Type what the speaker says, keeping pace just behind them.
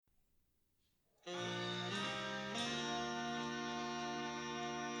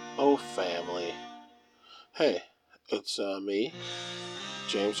Oh, family. Hey, it's me,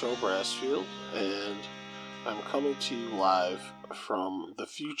 James Earl Brassfield, and I'm coming to you live from the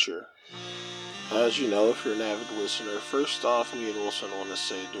future. As you know, if you're an avid listener, first off, me and Wilson want to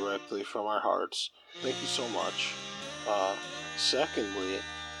say directly from our hearts, thank you so much. Secondly,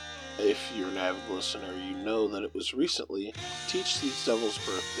 if you're an avid listener, you know that it was recently Teach These Devils'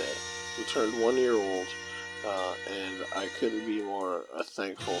 birthday. We turned 1 year old, and I couldn't be more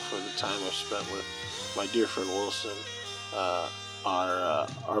thankful for the time I've spent with my dear friend Wilson,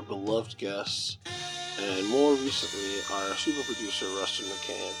 our beloved guests, and more recently, our super producer, Rustin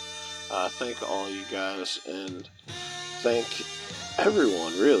McCann. Thank all you guys, and thank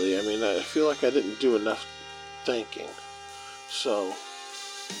everyone, really. I mean, I feel like I didn't do enough thanking. So,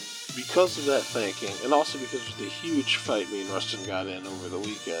 because of that thanking, and also because of the huge fight me and Rustin got in over the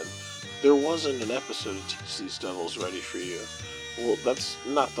weekend, there wasn't an episode of Teach These Devils ready for you. Well, that's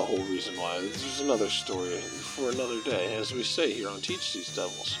not the whole reason why. There's another story for another day, as we say here on Teach These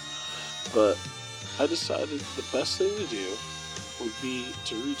Devils. But I decided the best thing to do would be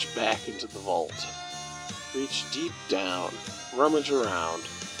to reach back into the vault. Reach deep down, rummage around,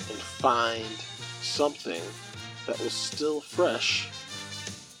 and find something that was still fresh,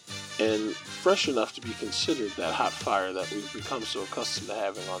 and fresh enough to be considered that hot fire that we've become so accustomed to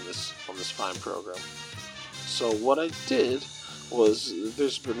having on this fine program. So what I did was,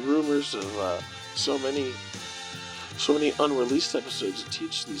 there's been rumors of so many unreleased episodes of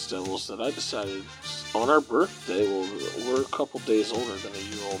Teach These Devils that I decided on our birthday, well, we're a couple days older than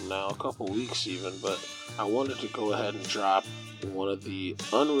a year old now, a couple weeks even, but I wanted to go ahead and drop one of the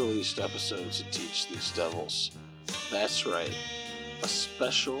unreleased episodes of Teach These Devils. That's right. A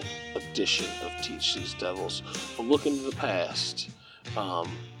special edition of Teach These Devils. A look into the past.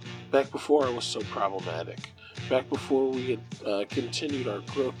 Back before I was so problematic. Back before we had continued our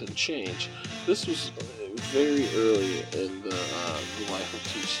growth and change. This was very early in the life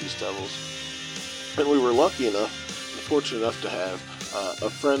of Teach These Devils. And we were lucky enough and fortunate enough to have a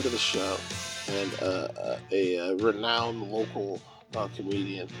friend of the show and a renowned local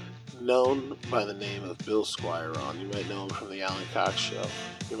comedian known by the name of Bill Squire on. You might know him from the Alan Cox Show.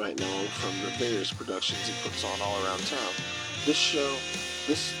 You might know him from the various productions he puts on all around town. This show,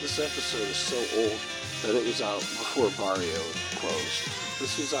 this episode is so old that it was out before Barrio closed.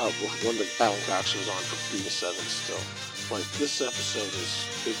 This was out when the Alan Cox Show was on from 3 to 7 still. Like, this episode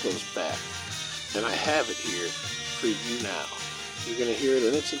it goes back. And I have it here for you now. You're going to hear it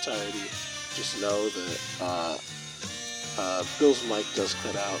in its entirety. Just know that Bill's mic does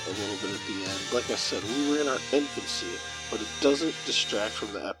cut out a little bit at the end. Like I said, we were in our infancy, but it doesn't distract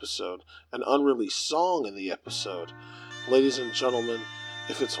from the episode. An unreleased song in the episode. Ladies and gentlemen,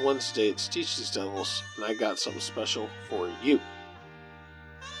 if it's Wednesday, it's Teach These Devils, and I got something special for you.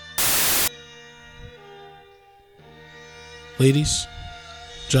 Ladies,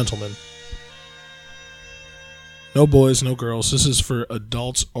 gentlemen, no boys, no girls. This is for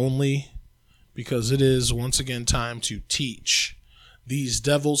adults only, because it is once again time to teach these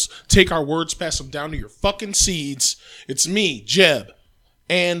devils. Take our words, pass them down to your fucking seeds. It's me, Jeb,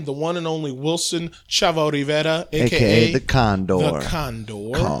 and the one and only Wilson Chavo Rivera, a.k.a. the Condor. The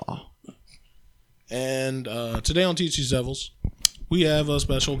Condor. And today on Teach These Devils, we have a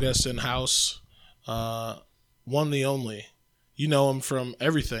special guest in-house, one the only. You know him from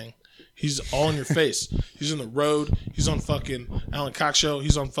everything. He's all in your face. He's on the road. He's on fucking Alan Cox Show.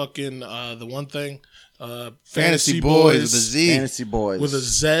 He's on fucking the one thing. Fantasy Boys with a Z. Fantasy Boys. With a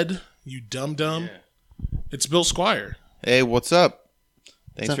Z, you dum-dum. Yeah. It's Bill Squire. Hey, what's up?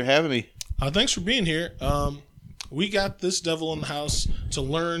 Thanks for having me. Thanks for being here. We got this devil in the house to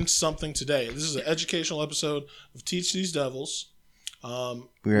learn something today. This is an educational episode of Teach These Devils.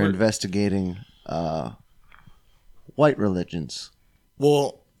 We're investigating white religions.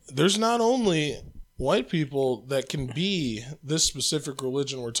 Well, there's not only white people that can be this specific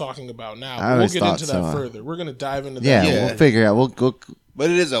religion we're talking about now. We'll get into that further. We're going to dive into that. Yeah, we'll figure out. But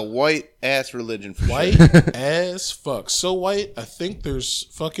it is a white-ass religion for white sure. White as fuck. So white, I think there's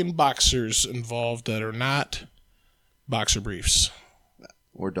fucking boxers involved that are not boxer briefs.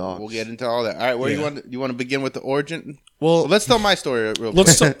 Or dogs. We'll get into all that. All right, where you want to begin with the origin? Well, let's tell my story real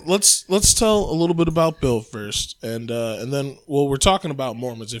quick. Let's tell a little bit about Bill first, and then we're talking about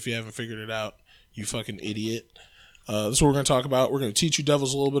Mormons. If you haven't figured it out, you fucking idiot. This is what we're going to talk about. We're going to teach you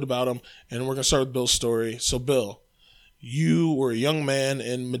devils a little bit about them, and we're going to start with Bill's story. So, Bill, you were a young man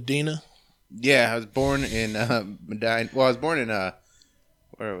in Medina. Yeah, I was born in Medina. Well, I was born in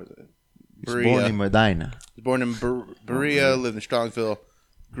where was it? Berea. Born in Medina. I was born in Berea. Lived in Strongsville.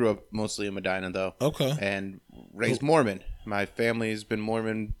 Grew up mostly in Medina, though. Okay. And raised Mormon. My family has been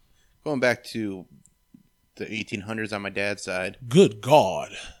Mormon going back to the 1800s on my dad's side. Good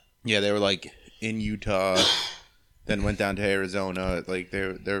God. Yeah, they were like in Utah, then went down to Arizona. Like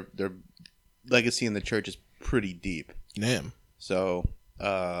their legacy in the church is pretty deep. Damn. So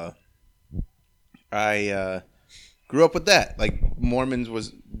I grew up with that. Like Mormons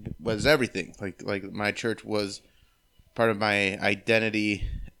was everything. Like my church was part of my identity.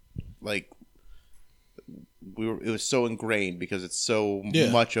 Like it was so ingrained because it's so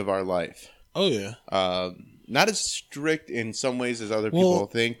much of our life. Oh yeah. Not as strict in some ways as other people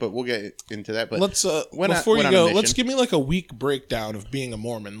think, but we'll get into that. But let's before you go, let's give me like a week breakdown of being a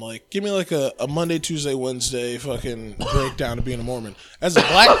Mormon. Like, give me like a Monday, Tuesday, Wednesday fucking breakdown of being a Mormon. As a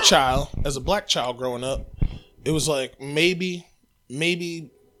black child growing up, it was like maybe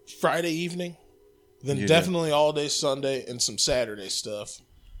Friday evening, then definitely all day Sunday and some Saturday stuff.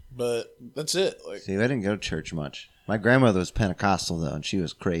 But that's it. Like, see, I didn't go to church much. My grandmother was Pentecostal though, and she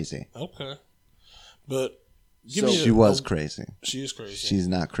was crazy. Okay, but she was crazy. She is crazy. She's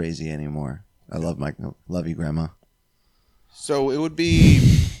not crazy anymore. I love you, Grandma. So it would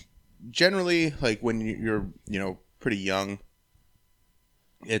be generally like when you're pretty young.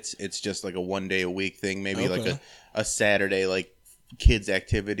 It's just like a 1 day a week thing, maybe like a Saturday like kids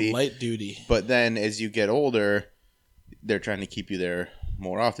activity, light duty. But then as you get older, they're trying to keep you there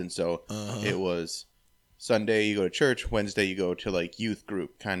more often. So it was Sunday you go to church, Wednesday you go to like youth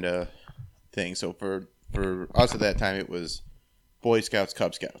group kind of thing. So for us at that time, it was Boy Scouts,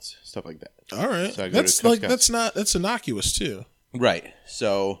 Cub Scouts, stuff like that. All right, so that's innocuous too, right?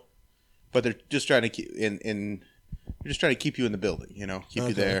 So, but they're just trying to keep they're just trying to keep you in the building, keep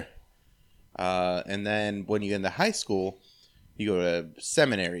you there. And then when you get into high school, you go to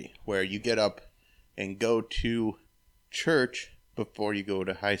seminary where you get up and go to church before you go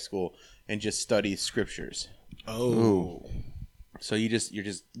to high school and just study scriptures. Oh, ooh. So you're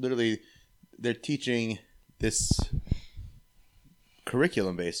just literally. They're teaching this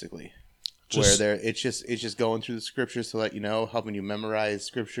curriculum basically, where it's just going through the scriptures to let you know, helping you memorize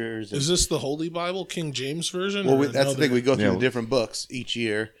scriptures. Is this the Holy Bible, King James version? Well, that's the thing. We go through the different books each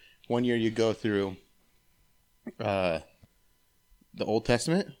year. One year you go through the Old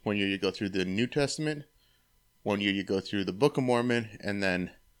Testament. One year you go through the New Testament. One year you go through the Book of Mormon, and then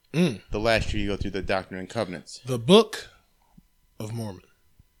the last year you go through the Doctrine and Covenants. The Book of Mormon.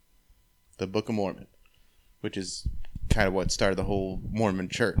 The Book of Mormon, which is kind of what started the whole Mormon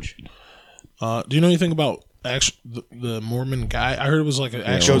church. Do you know anything about the Mormon guy? I heard it was like an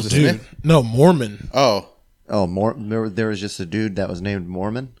actual Joseph dude. Smith? No, Mormon. Oh, there was just a dude that was named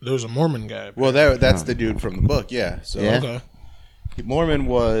Mormon. There was a Mormon guy. Well, that's the dude from the book, yeah. So Okay. Mormon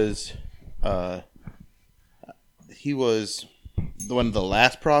was, he was one of the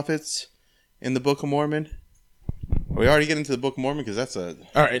last prophets in the Book of Mormon. Are we already getting into the Book of Mormon? Because that's a...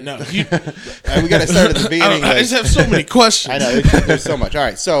 All right, no. we got to start at the beginning. I just have so many questions. I know. There's so much. All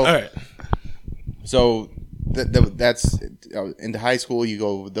right. So that's... into high school, you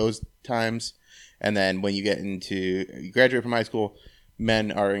go those times. And then when you graduate from high school,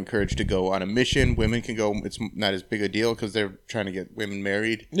 men are encouraged to go on a mission. Women can go. It's not as big a deal because they're trying to get women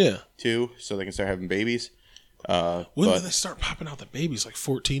married. Yeah. Too, so they can start having babies. When do they start popping out the babies? Like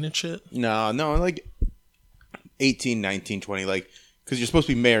 14 and shit? No, like 18, 19, 20, like, because you're supposed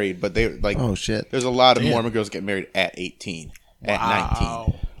to be married, but they like, oh shit, there's a lot of Mormon girls get married at 18, at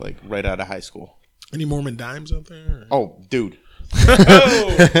 19, like right out of high school. Any Mormon dimes out there? Oh, dude.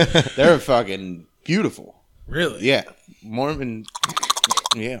 They're fucking beautiful. Really? Yeah. Mormon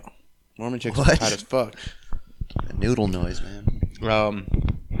chicks are hot as fuck. A noodle noise, man.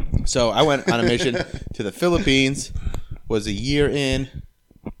 So I went on a mission to the Philippines, was a year in,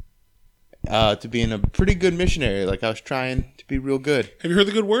 to being a pretty good missionary. Like, I was trying to be real good. Have you heard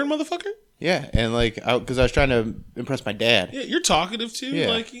the good word, motherfucker? Yeah, and like, because I was trying to impress my dad. Yeah, you're talkative too. Yeah.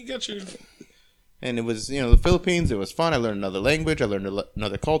 Like, you got your... And it was, the Philippines, it was fun. I learned another language. I learned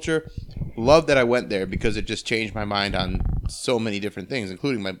another culture. Love that I went there because it just changed my mind on so many different things,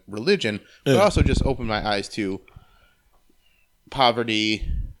 including my religion, but also just opened my eyes to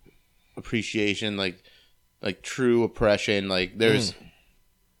poverty, appreciation, like true oppression. Like, there's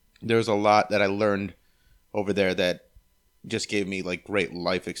a lot that I learned over there that just gave me like great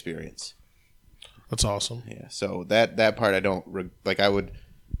life experience. That's awesome. Yeah. So that part I don't like.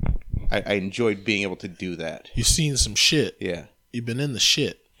 I enjoyed being able to do that. You've seen some shit. Yeah. You've been in the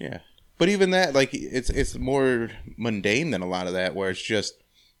shit. Yeah. But even that, like, it's more mundane than a lot of that, where it's just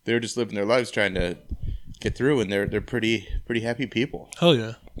they're just living their lives trying to get through, and they're pretty happy people. Hell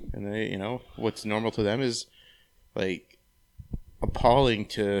yeah. And they, what's normal to them is like appalling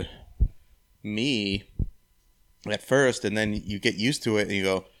to me at first, and then you get used to it, and you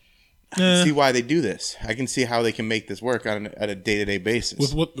go, see why they do this. I can see how they can make this work on a day-to-day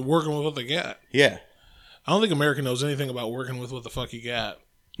basis. Working with what they got. Yeah. I don't think America knows anything about working with what the fuck you got.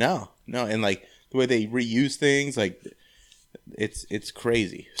 No. And like the way they reuse things, like it's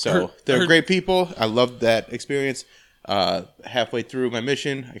crazy. So they're great people. I loved that experience. Halfway through my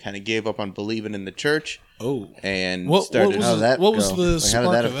mission, I kind of gave up on believing in the church. Oh. And started. What was the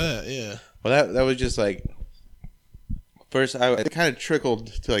spark of that? Yeah. Well, that was just like first. It kind of trickled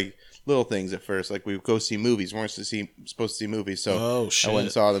to like little things at first. Like we would go see movies. We weren't supposed to see movies, so I went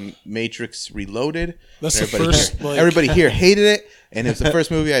and saw The Matrix Reloaded. That's the first. Everybody here hated it, and it was the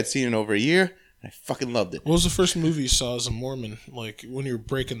first movie I'd seen in over a year. I fucking loved it. What was the first movie you saw as a Mormon? Like when you were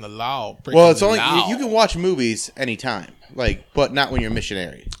breaking the law? Well, it's only you can watch movies anytime, like, but not when you're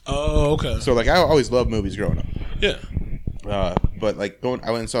missionary. Oh, okay. So like I always loved movies growing up. Yeah. But like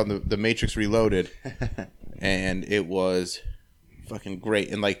I went and saw the Matrix Reloaded, and it was fucking great.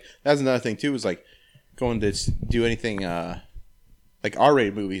 And like that's another thing too, is like going to do anything like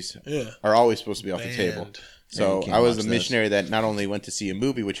R-rated movies are always supposed to be off the table. So I was a missionary that not only went to see a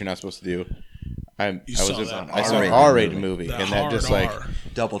movie, which you're not supposed to do. I saw an R-rated movie, and that just like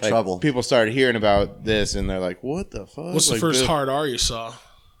double trouble. People started hearing about this, and they're like, "What the fuck?" What's the first hard R you saw?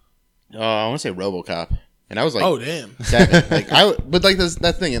 I want to say RoboCop, and I was like, "Oh damn!" 7. But like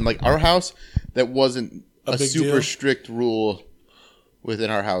that thing in like our house, that wasn't a super deal. strict rule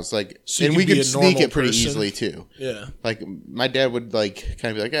within our house. Like, So and we be could a sneak normal it pretty person? easily too. Yeah. Like my dad would like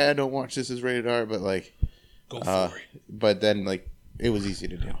kind of be like, "Don't watch this as rated R," but like, Go for it. but then like it was easy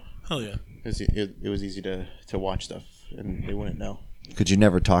to do. Hell yeah. It was easy to watch stuff, and they wouldn't know. Could you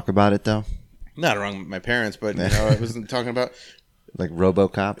never talk about it though? Not wrong with my parents, but you know, I wasn't talking about like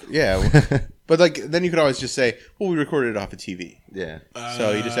RoboCop. Yeah, but like then you could always just say, "Well, we recorded it off of TV." Yeah.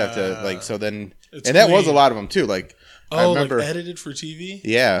 So you just have to like. So then, It's and that was a clean. lot of them too. Like I remember, like edited for TV.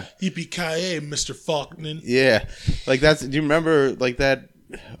 yeah, Yippee-ki-yay, Mr. Faulkner. yeah. Like that's. Do you remember like that?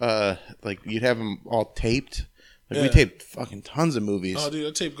 Like you'd have them all taped. Like we taped fucking tons of movies. Oh, dude,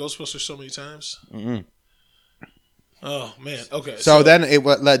 I taped Ghostbusters so many times. Mm-hmm. Oh man. Okay. So then it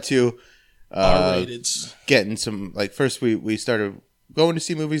led to R-rateds. getting some. Like first we started going to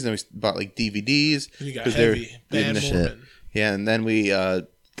see movies, then we bought like DVDs. And you got 'cause they're heavy. in Bad the Mormon. Yeah, and then we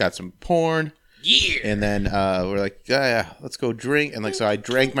got some porn. Yeah. And then we're like, yeah, let's go drink. And like, so I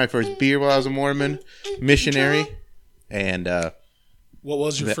drank my first beer while I was a Mormon missionary. And What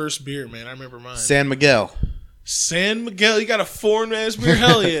was your first beer, man? I remember mine. San Miguel. San Miguel. You got a foreign ass beer?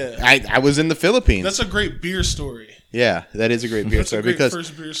 Hell yeah. I was in the Philippines. That's a great beer story. Yeah, that is a great beer That's story a great because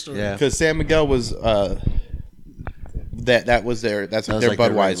first beer story. Yeah. because San Miguel was that was their That was their like their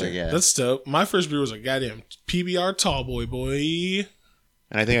Budweiser. regular, yeah. That's dope. My first beer was a goddamn PBR Tallboy, boy.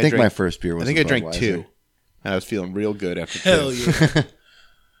 And I think I think drank, my first beer was. I think a I drank Budweiser. 2, and I was feeling real good after 2. Hell yeah.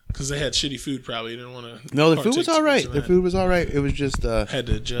 Because they had shitty food, probably. You didn't want to. No, the food was all right. The food was all right. It was just had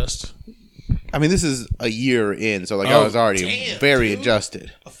to adjust. I mean, this is a year in, so like I Oh, was already damn, very dude.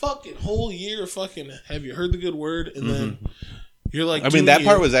 adjusted. A fucking whole year. Fucking. Have you heard the good word? And then you're like. I mean, that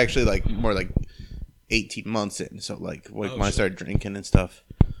part was actually like more like 18 months in. So like when I started drinking and stuff.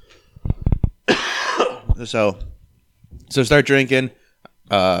 so start drinking.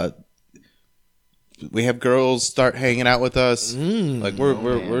 We have girls start hanging out with us. Like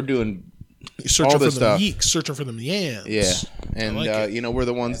we're doing You're searching all for this them stuff. yeeks, searching for them yams. Yeah, and like it. you know we're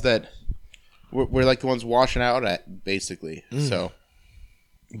the ones that we're like the ones washing out at basically. So,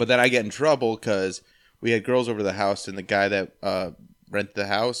 but then I get in trouble because we had girls over to the house, and the guy that rented the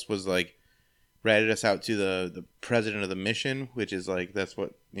house was like ratted us out to the president of the mission, which is like that's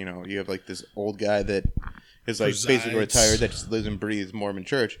what you know. You have like this old guy that is like basically Presides. retired that just lives and breathes Mormon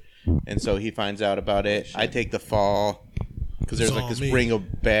church, and so he finds out about it. I take the fall because there's It's like all this me. ring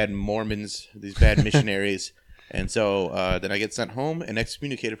of bad Mormons, these bad missionaries. And so then I get sent home and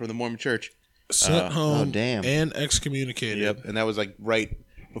excommunicated from the Mormon church. Sent home damn. and excommunicated. Yep. And that was like right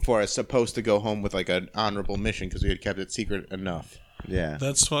before I was supposed to go home with like an honorable mission because we had kept it secret enough. Yeah.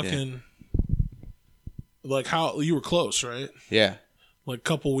 That's fucking. Like how you were close, right? Yeah. Like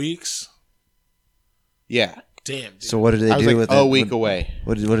couple weeks. Yeah. Damn. Dude. So what do they I was do like with a it? week away.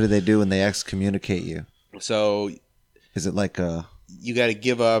 What do they do when they excommunicate you? So Is it like a? you got to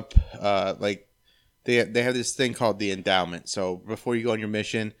give up like they have this thing called the endowment. So before you go on your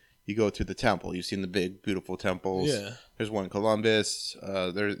mission, you go to the temple. You've seen the big beautiful temples. Yeah. There's one in Columbus.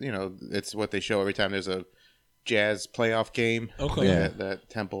 There's it's what they show every time there's a jazz playoff game. Okay. Yeah. That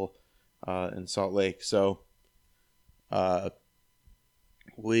temple in Salt Lake. So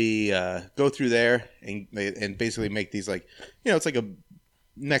we go through there and basically make these like it's like a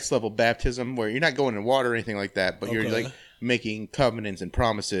next level baptism where you're not going in water or anything like that, but you're Okay. like making covenants and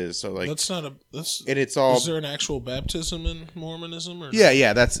promises. So like that's not a that's. it's all. Is there an actual baptism in Mormonism? Or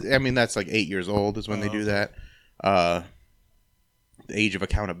Yeah. That's like 8 years old is when they do that. The age of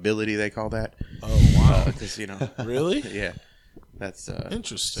accountability they call that. Oh wow! Because Really? yeah, that's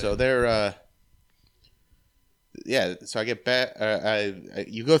Interesting. So they're So I get back.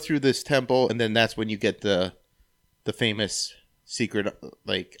 You go through this temple, and then that's when you get the famous secret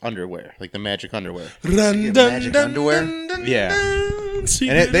like underwear, like the magic underwear. Magic underwear? Yeah, and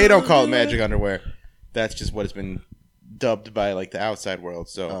they don't call it magic underwear. That's just what it's been dubbed by like the outside world.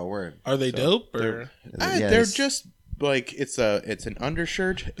 So Oh, word. Are they dope or? they're just like it's an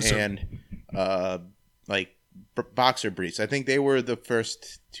undershirt and like boxer briefs. I think they were the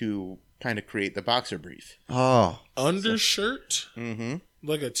first to kind of create the boxer brief. Oh. Undershirt? Mm-hmm.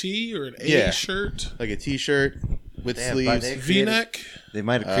 Like a tee or an A Yeah. shirt? Like a t-shirt with They have- sleeves. they- V-neck? They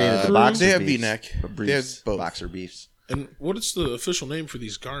might have created the Crew? boxer They have beefs, V-neck. but They briefs, have both. boxer beefs. And what is the official name for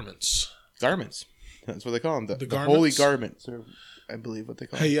these garments? Garments. That's what they call them. The garments? holy garments, or I believe what they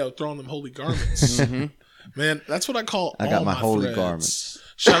call Hey, them. yo, throwing them holy garments. Man, that's what I call I all got my holy threads. garments.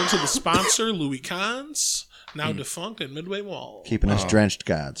 Shout out to the sponsor, Louis Kahns, now defunct at Midway Mall. Keeping us drenched,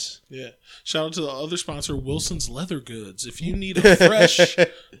 gods. Yeah. Shout out to the other sponsor, Wilson's Leather Goods. If you need a fresh,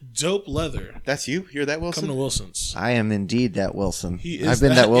 dope leather, That's you? You're that Wilson? come to Wilson's. I am indeed that Wilson. He is I've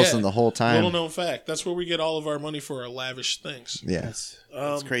been that Wilson yeah. the whole time. Little known fact. That's where we get all of our money for our lavish things. Yeah.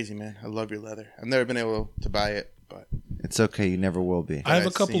 That's crazy, man. I love your leather. I've never been able to buy it, but It's okay. You never will be. I have a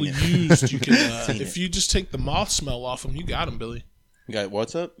I've couple seen of it. used. You can, Seen if it. you just take the moth smell off them, you got them, Billy. you got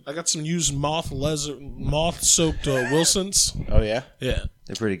what's up? I got some used moth-soaked Wilsons. Oh yeah. Yeah.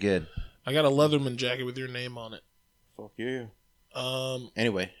 They're pretty good. I got a Leatherman jacket with your name on it. Fuck you. Um.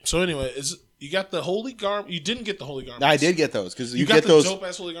 Anyway, So anyway, you got the holy garment? You didn't get the holy garments. I did get those because You you got get the those. dope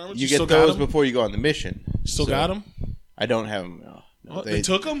ass holy garments. You still get those got 'em? before you go on the mission. Still So, got them? I don't have them. No, They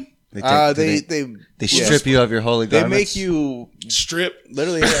took them. They they they strip you of your holy they garments. make you Strip.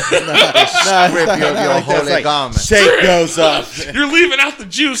 literally strip you of your holy garments. Shake goes off. You're leaving out the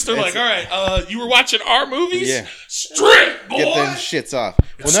juice. They're like, all right, you were watching our movies? Yeah. Strip, boy. Get them shits off.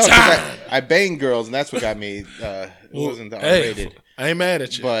 Well, It's no, because time. I banged girls, and that's what got me. It wasn't the Hey, R-rated, I ain't mad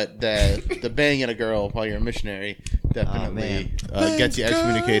at you. but the banging a girl while you're a missionary definitely man. gets you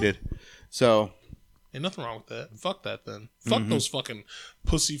excommunicated. So Ain't nothing wrong with that. Fuck that then. Fuck those fucking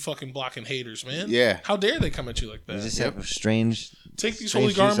pussy fucking blocking haters, man. Yeah. How dare they come at you like You that? just have a strange, Take these strange holy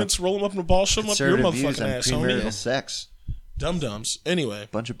views garments, roll them up in a ball, shove them up your conservative views motherfucking on ass, premarital homie. sex. Dum-dums. Anyway,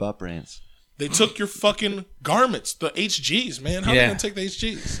 Bunch of butt brains. they took your fucking garments, the HGs, man. How are they Yeah. going to take the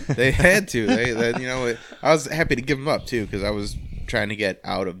HGs? they had to. I was happy to give them up too because I was trying to get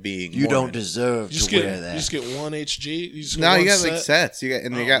out of being. You Mormon. don't deserve You just to get, wear that. you just get one HG? You just get No, one you got set? like sets. They Oh,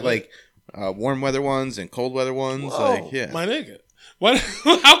 got lit. like warm weather ones and cold weather ones. Whoa. Like yeah. My nigga. What?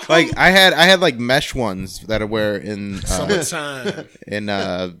 How come? Like I had like mesh ones that I wear in Summertime.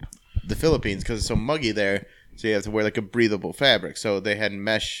 the Philippines because it's so muggy there. So you have to wear like a breathable fabric. So they had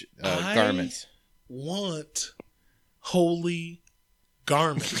mesh I- garments. Want holy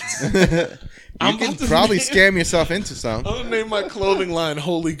garments. You I'm can about to probably name- scam yourself into some. I'm going to name my clothing line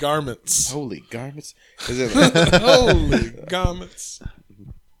Holy Garments. Holy garments! Is it? Holy garments.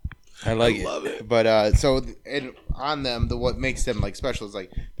 I like I love it. But so and on them, what makes them like special is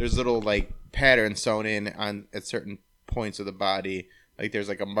like there's little like patterns sewn in on at certain points of the body. Like there's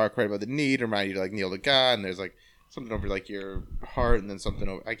like a mark right above the knee to remind you to like kneel to God, and there's like something over like your heart, and then something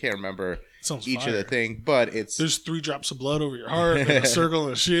over. I can't remember Sounds each fire. of the thing, but it's There's 3 drops of blood over your heart, and a circle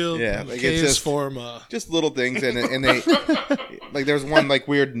and a shield. Yeah, and the like K it's is just- form. just little things, and they like there's one like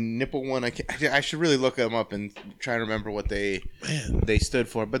weird nipple one. I should really look them up and try and remember what they stood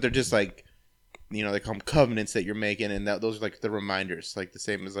for, but they're just like they call them covenants that you're making, and those are like the reminders, like the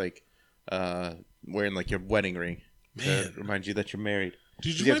same as like wearing like your wedding ring to remind you that you're married.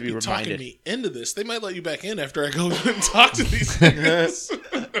 Dude, You you have might to be be talking reminded. me into this. They might let you back in after I go and talk to these niggas.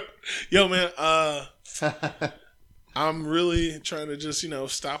 Yo, man, I'm really trying to just,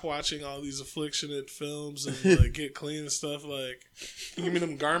 stop watching all these afflictionate films and like get clean and stuff. Like, can you give me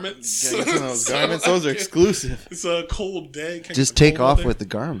them garments? Get some of those So garments. I Those are can- exclusive. It's a cold day. Can I Just get the take cold off weather? with the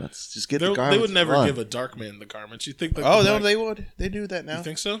garments. Just get the They garments. would never on. give a dark man the garments. You think? That Oh, the no, black- they would. They do that now. You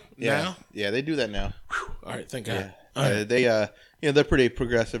think so? Yeah, Now? yeah, they do that now. All right, thank God. Yeah. All right. They're pretty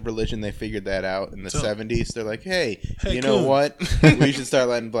progressive religion. They figured that out in the So- 70s. They're like, hey, Hey, you know coon. what? We should start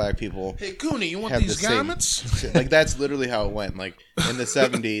letting black people Hey, Goonie, you want have these the same garments? shit. Like that's literally how it went. Like in the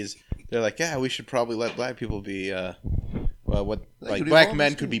 70s, they're like, yeah, we should probably let black people be could be black all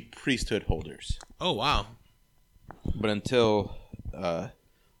men this could be priesthood holders. Oh wow. But until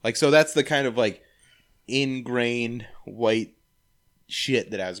so that's the kind of like ingrained white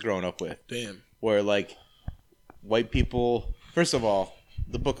shit that I was growing up with. Damn. Where like white people, first of all,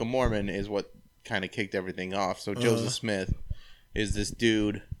 the Book of Mormon is what kind of kicked everything off. So Joseph Smith is this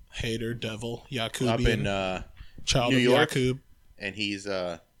dude, hater, devil, Yakubian, up in child New of York, Yakub. and he's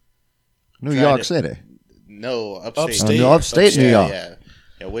New York City. No, upstate. Upstate. Upstate New York.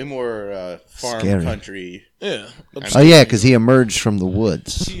 Yeah, way more farm Scary. Yeah. country. Oh yeah, because he emerged from the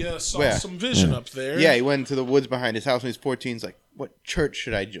woods. He saw Yeah. some vision up there. Yeah, he went into the woods behind his house when he was 14. He's like, what church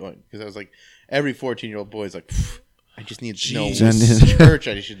should I join? Because I was like, every 14-year-old boy is like, I just need to know Jesus. which church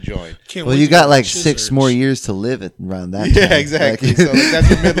I should join. Can't Well, wait you to got go like to 6 church. more years to live it around that Yeah, time. exactly. Like, So like, that's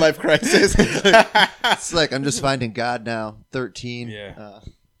your midlife crisis. it's like I'm just finding God now. 13. Yeah.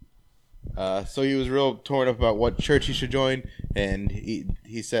 So he was real torn up about what church he should join, and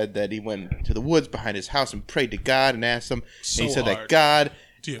he said that he went to the woods behind his house and prayed to God and asked him. So and he said hard. that God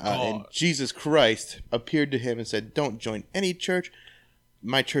Dear and God. Jesus Christ appeared to him and said, "Don't join any church.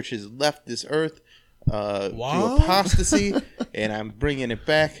 My church has left this earth through What? apostasy, and I'm bringing it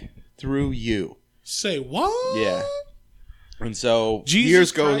back through you." Say what? Yeah. And so Jesus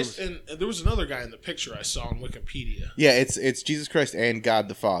years Christ, goes. and there was another guy in the picture I saw on Wikipedia. Yeah, it's Jesus Christ and God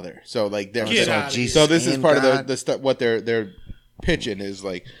the Father. So like there's Get so outta Jesus so this is and part of God. the stuff. What they're pitching is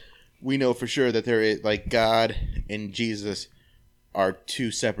like, we know for sure that there is like God and Jesus are two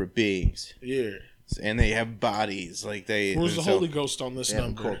separate beings, Yeah. and they have bodies. Like they. Where's the and so- Holy Ghost on this They have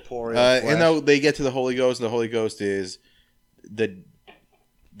number? corporeal And flesh. though they get to the Holy Ghost, and the Holy Ghost is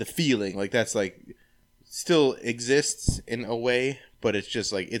the feeling. Like that's like still exists in a way, but it's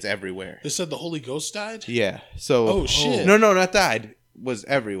just like it's everywhere. They said the Holy Ghost died? Yeah. So. Oh, shit. No, not died. Was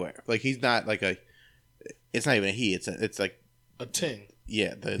everywhere. Like he's not like a. It's not even a he. It's like A ting.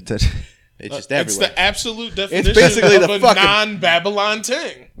 yeah. It's just It's everywhere. the absolute definition basically of the a fucking- non-Babylon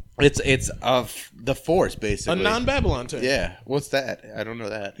ting. It's of the Force A basically. non-Babylon ting. Yeah. What's that? I don't know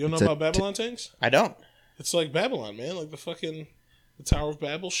that. You don't know It's a about Babylon tings? I don't. It's like Babylon, man. Like the Tower of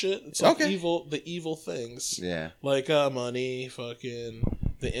Babel shit. It's like Okay. the evil things. Yeah. Like money, fucking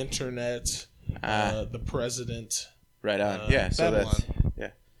the internet, the president. Right on. Yeah. So Babylon. that's yeah.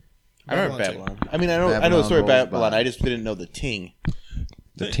 I remember Babylon Babylon. I mean, I know the Babylon story of rolls Babylon. by. I just didn't know the ting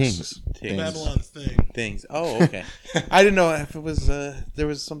The Things. Tings. Babylon thing. things. Oh, okay. I didn't know if it was there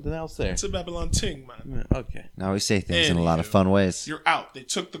was something else there. It's a Babylon ting, man. Okay. Now we say things in a lot of Anywho. fun ways. You're out. They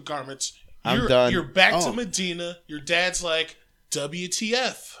took the garments. I'm You're done. You're back Oh. to Medina. Your dad's like,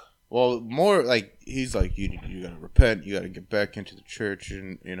 WTF? Well, more like he's like you gotta repent. You gotta get back into the church,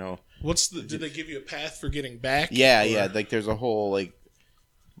 and Did they give you a path for getting back? Yeah, Or- yeah. Like there's a whole like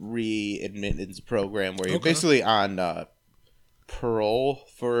re-admittance program where you're Okay. basically on parole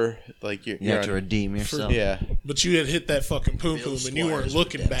for like you're You have to on- redeem yourself. yeah. But you had hit that fucking poom poom and you weren't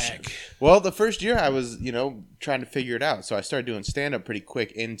looking back. Well, the first year I was trying to figure it out, so I started doing stand up pretty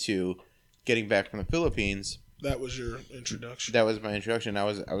quick into getting back from the Philippines. That was your introduction. That was my introduction. I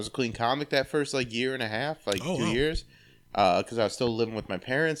was a clean comic that first like year and a half, like Oh, 2 wow. years, because I was still living with my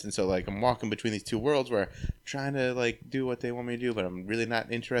parents, and so like I'm walking between these two worlds where I'm trying to like do what they want me to do, but I'm really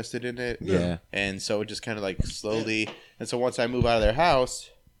not interested in it. Yeah. And so it just kind of like slowly, and so once I move out of their house,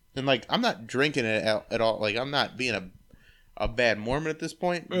 then like I'm not drinking it at all. Like I'm not being a bad Mormon at this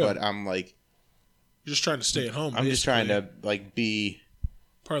point, Yeah. but I'm like You're just trying to stay at home. I'm just trying basically. to like be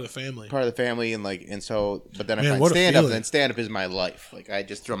Part of the family. part of the family, and so but then I Man, find what a stand up, feeling. then stand up is my life. Like I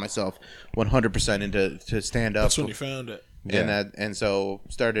just throw myself 100% into to stand up. That's when you found it. And so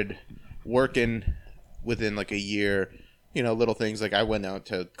started working within like a year. Little things like I went out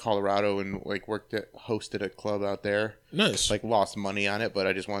to Colorado and like hosted a club out there. Nice. Like lost money on it, but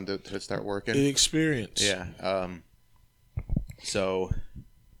I just wanted to start working. the experience. Yeah.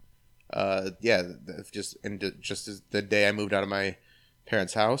 Yeah. Just as the day I moved out of my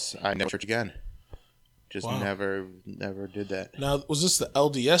parents' house, I never went to church again. Just Wow. never did that. Now, was this the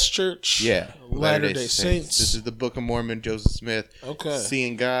LDS Church? Yeah, Latter-day Saints. This is the Book of Mormon, Joseph Smith. Okay.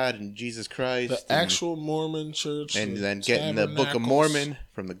 Seeing God and Jesus Christ. The actual Mormon Church. and the then getting the Book of Tabernacles, Mormon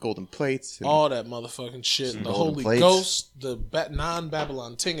from the golden plates. And All that motherfucking shit. And the golden Holy plates. Ghost, the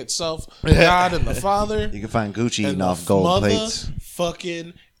non-Babylon ting itself, God and the Father. You can find Gucci And eating the off gold mother plates.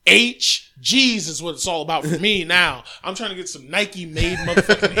 fucking HGs is what it's all about for me now. I'm trying to get some Nike made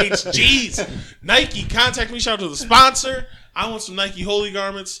motherfucking HGs. Nike, contact me. Shout out to the sponsor. I want some Nike holy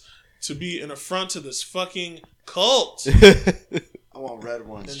garments to be an affront to this fucking cult. I want red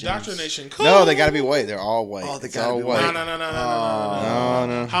ones. James. Indoctrination. No, they gotta be white. They're all white. Oh, they It's gotta all be white. white. No.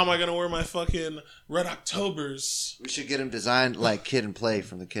 No. How am I gonna wear my fucking Red Octobers? We should get them designed like Kid and Play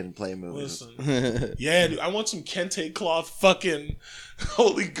from the Kid and Play movies. Listen, yeah, dude, I want some kente cloth fucking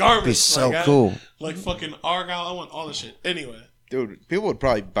holy garments. Be so like, cool. Like fucking Argyle. I want all this shit. Anyway. Dude, people would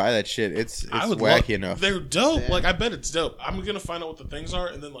probably buy that shit. It's I would wacky enough. They're dope. Yeah. Like I bet it's dope. I'm gonna find out what the things are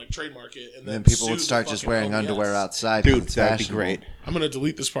and then like trademark it and Then then people sue would the start just fucking wearing LDS. underwear outside. Dude, it's that'd be fashionable. great. I'm gonna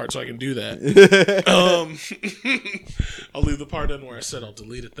delete this part so I can do that. I'll leave the part in where I said I'll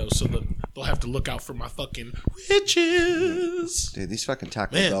delete it though, so that they'll have to look out for my fucking witches. Dude, these fucking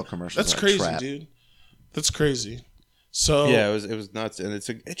Taco Man, Bell commercials that's are a crazy, trap. dude. That's crazy. So Yeah, it was nuts, and it's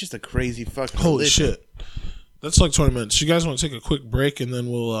just a crazy fucking. holy religion. shit. That's like 20 minutes. You guys want to take a quick break and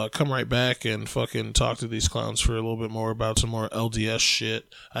then we'll come right back and fucking talk to these clowns for a little bit more about some more LDS shit.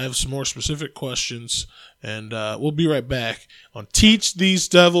 I have some more specific questions and we'll be right back on Teach These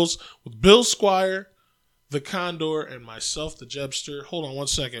Devils with Bill Squire, the Condor, and myself, the Jebster. Hold on one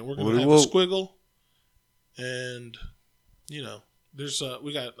second. We're going to have a squiggle and, you know, there's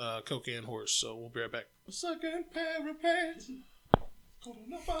we got Cocaine Horse, so we'll be right back. A second pair of pants, cold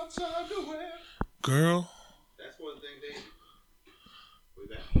enough outside to wear. Girl. That's one thing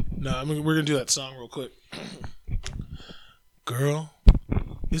they. No, we're gonna do that song real quick. Girl,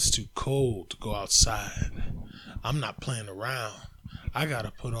 it's too cold to go outside. I'm not playing around. I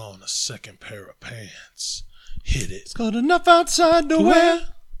gotta put on a second pair of pants. Hit it. It's cold enough outside to wear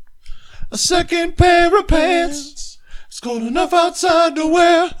a second pair of pants. It's cold enough outside to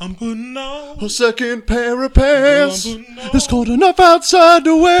wear I'm putting on a second pair of pants. I'm putting on- It's cold enough outside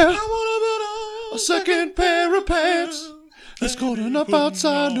to wear I wanna put on a second pair of pants. It's cold enough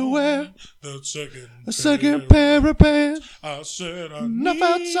outside to wear the second a second pair of pants. I said I Enough need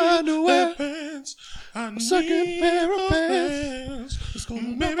outside to wear pants. I second need pair of those pants. It's cold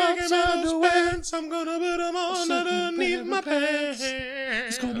enough Baby, give me outside those to wear pants. I'm gonna put them on second underneath pair my of pants. pants.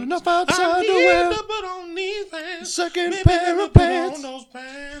 It's cold enough I outside to need wear to put on these pants. second Baby, pair let of me put pants. on those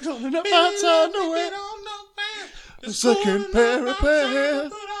pants. Cold enough Baby, outside let to me wear get on those pants. a It's second cold pair enough of outside to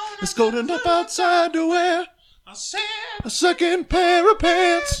pants. put on It's a cold second enough pair of outside to wear I said, a second pair of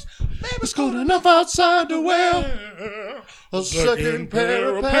pants. It's cold enough outside to wear a second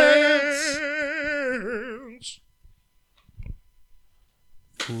pair of pants.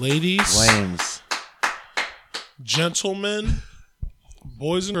 Ladies, Flames. gentlemen,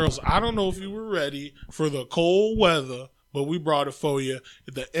 boys and girls, I don't know if you were ready for the cold weather, but we brought it for you.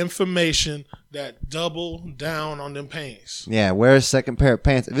 The information that double down on them pants. Yeah, wear a second pair of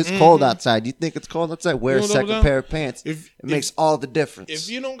pants. If it's cold outside, you think it's cold outside, wear a You know second what? pair of pants. If- It makes all the difference. If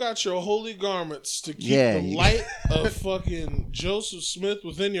you don't got your holy garments to keep Yeah, the you- light of fucking Joseph Smith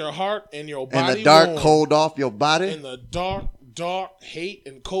within your heart and your and body the dark warm, cold off your body, and the dark hate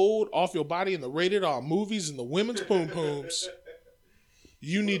and cold off your body and the rated R movies and the women's poom pooms,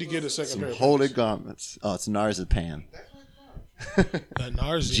 you need to get a second pair some of holy pants. garments. Oh, it's Narzapan.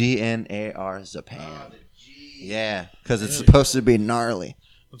 Narzi. G-N-A-R-Zapan. Yeah, because it's supposed to be gnarly.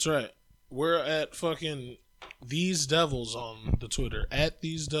 That's right. We're at fucking These Devils on the Twitter. At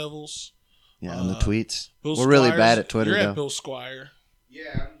These Devils. Yeah, on the tweets. Bill We're really Squires- bad at Twitter, You're at though. Bill Squire.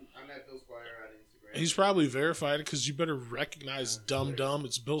 Yeah, I'm at Bill Squire on Instagram. He's probably verified it because you better recognize Dum Dum.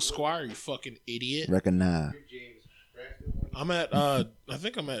 It's Bill Squire, you fucking idiot. Recognize. James. I'm at, I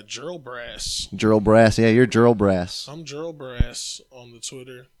think I'm at Gerald Brass. Gerald Brass. Yeah, you're Gerald Brass. I'm Gerald Brass on the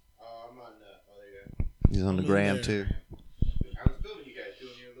Twitter. I'm on there you go. He's on the I'm in gram, there. too. I was filming you guys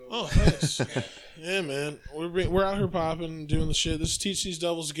doing your little. Oh, thanks. Yeah, man. We're out here popping, doing the shit. This is Teach These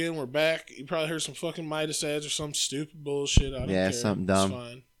Devils again. We're back. You probably heard some fucking Midas ads or some stupid bullshit. I don't Yeah, care. something It's dumb.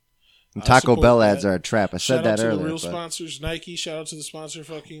 fine. And I Taco support Bell that. ads are a trap. I said Shout out that to earlier. the real but sponsors, Nike. Shout out to the sponsor,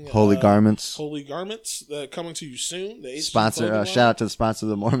 fucking Holy Garments. Holy Garments, coming to you soon. The HG Sponsor. clothing Shout out to the sponsor of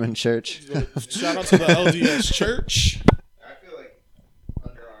the Mormon Church. line. Shout out to the LDS Church. I feel like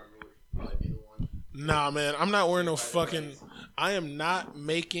Under Armour would probably be the one. Nah, man, I'm not wearing no fucking. I am not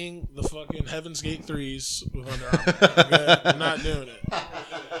making the fucking Heaven's Gate 3s with Under Armour. Okay? I'm not doing it.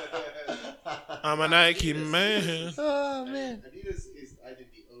 I'm a Nike man. Oh, man. Adidas is, I did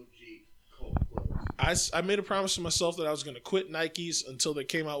the OG cold clothes. I made a promise to myself that I was going to quit Nikes until they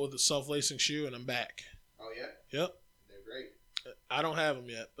came out with a self-lacing shoe, and I'm back. Oh yeah, Yep. they're great. I don't have them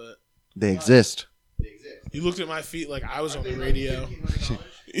yet, but They exist. They exist. you looked at my feet like I was on the Aren't they radio. like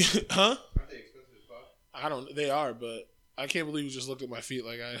 $1,500? Huh? Aren't they expensive as fuck? I don't. They are, but I can't believe you just looked at my feet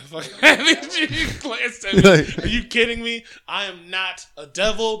like I fucking you glanced at me. Are you kidding me? I am not a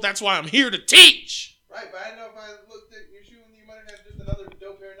devil. That's why I'm here to teach. Right, but I didn't know if I looked at your shoe and you might have had just another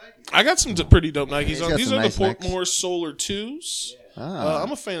dope pair of Nikes. I got some pretty dope Nikes he's on. got These some are nice the Nikes. Portmore Solar 2s. Yeah.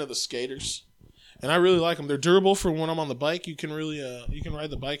 I'm a fan of the skaters, and I really like them. They're durable for when I'm on the bike. You can really you can ride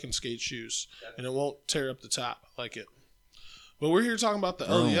the bike in skate shoes, and it won't tear up the top. I like it. But we're here talking about the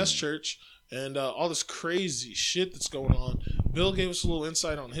LDS Church and all this crazy shit that's going on. Bill gave us a little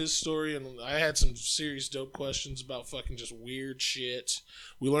insight on his story, and I had some serious dope questions about fucking just weird shit.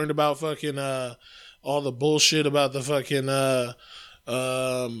 We learned about fucking all the bullshit about the fucking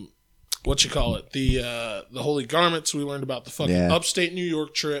what you call it, the holy garments. We learned about the fucking upstate New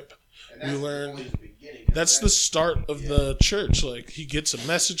York trip. We learned that's the start of the church. Like, he gets a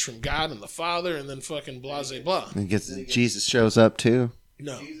message from God and the Father, and then fucking blah blah. And Jesus shows up too.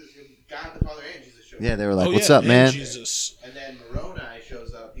 No. God the Father and Jesus show up. Yeah, they were like, "What's up, man?" Jesus. And then Moroni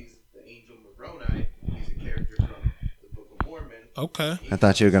shows up. He's the angel Moroni. He's a character from the Book of Mormon. Okay. I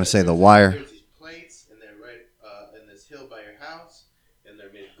thought you were gonna say The Wire. There's these plates, and they're right in this hill by your house, and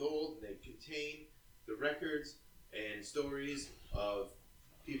they're made of gold, and they contain the records and stories of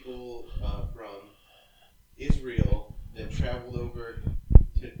people from Israel that traveled over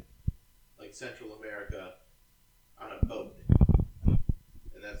to like Central America on a boat.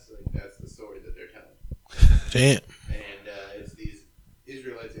 And that's the story that they're telling. Damn. And it's these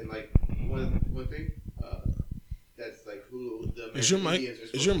Israelites, and like one thing that's like who the Is your Indians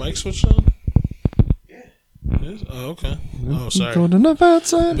mic? are Is your supposed mic switched on? Yeah. It is? Oh, okay. Oh, sorry. Good enough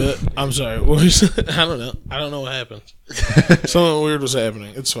outside. But I'm sorry. What were you saying? I don't know. I don't know what happened. Something weird was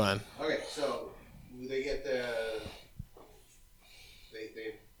happening. It's fine. Okay, so they get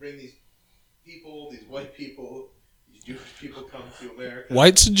they bring these people, these white people, these Jewish people come to America.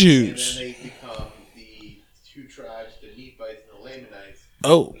 Whites and Jews. And then they become the two tribes, the Nephites and the Lamanites.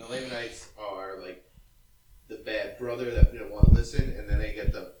 Oh. And the Lamanites are like the bad brother that didn't want to listen, and then they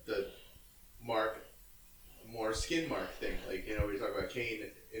get the more skin mark thing. Like, you know, we talk about Cain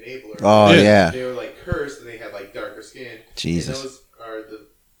and Abel. Oh, yeah. They were like cursed, and they had like darker skin. Jesus. And those are the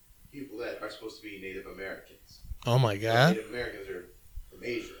people that are supposed to be Native Americans. Oh, my God. Native Americans are from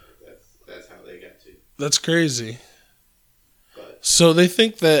Asia. That's how they got to. That's crazy. But So they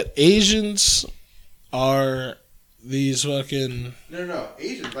think that Asians are these fucking... no.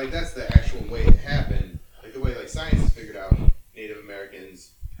 Asians, like, that's the actual way it happened. Like, the way, like, science has figured out Native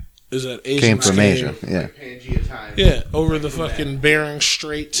Americans Is that Asians Came from Asia. Yeah. like Pangea time. Yeah, over the fucking Bering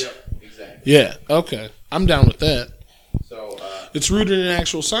Strait. Yep, exactly. Yeah, okay. I'm down with that. So, It's rooted in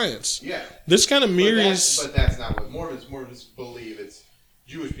actual science. yeah. This kind of But mirrors... that's not what Mormons believe. It's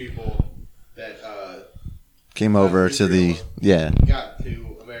Jewish people that Came over to the got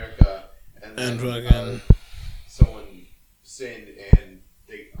to America, and then fucking... someone sinned, and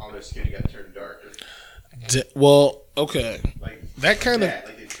all their skin got turned darker. Well, okay. Like That kind of...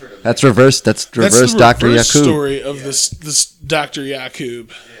 like they turned them. That's reverse. That's reverse the Dr. reverse Yakub. story of this Dr.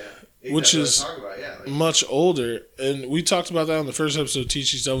 Yakub, Yeah. which Exactly is what I'm talking about, yeah. Like, much older. And we talked about that on the first episode of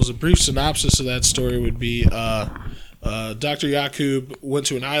Teach These Devils. A brief synopsis of that story would be Dr. Yakub went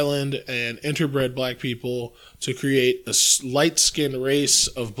to an island and interbred black people to create a light-skinned race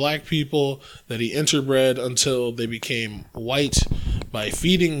of black people that he interbred until they became white by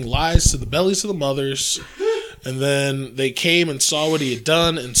feeding lies to the bellies of the mothers. And then they came and saw what he had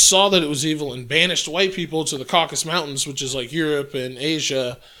done and saw that it was evil and banished white people to the Caucasus Mountains, which is like Europe and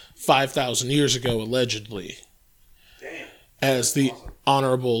Asia, 5,000 years ago, allegedly. damn. As the Awesome.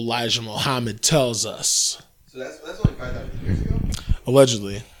 Honorable Elijah Muhammad tells us. So that's only 5,000 years ago.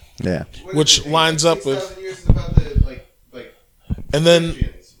 Allegedly. Yeah. What Which is it, lines up with- 6,000 years is about the like And then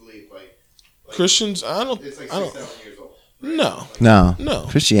Christians believe like Christians, I don't, it's like I don't, 6,000 years old. Right? no, Like, No. no,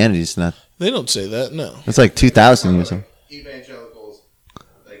 Christianity's not. they don't say that, no. It's like 2,000 years old. like, evangelicals,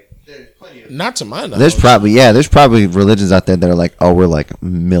 like there's plenty of Not to my knowledge. There's probably religions out there that are like, oh, we're like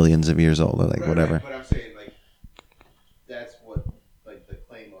millions of years old or like Right, whatever. right, but I'm saying like that's what like the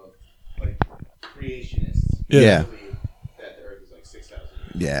claim of like creationists Yeah. believe that the Earth is like 6,000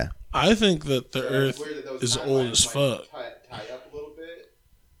 years. Yeah. I think that the So earth it's weird that those is timelines old as might fuck. tie up a little bit,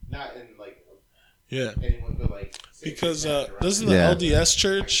 not in like Yeah. anyone, but like Because around doesn't it. the Yeah. LDS I can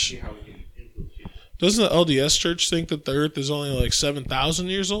Church, see how we can influence people. doesn't the LDS Church think that the earth is only like 7,000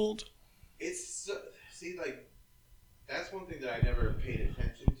 years old? It's see like that's one thing that I never paid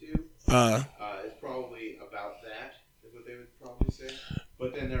attention to. It's probably about that is what they would probably say.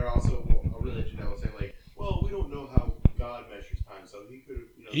 But then there are also a religion that will say like, well, we don't know how God measures time, so he could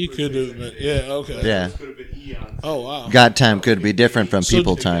have. He could have been, yeah, okay. Yeah. This could have been eons. Oh, wow. God time could be different from So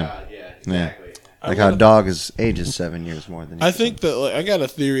people did time. God, yeah, exactly. Like how dog is ages 7 years more than you. I think that like I got a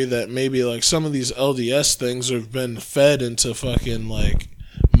theory that maybe like some of these LDS things have been fed into fucking like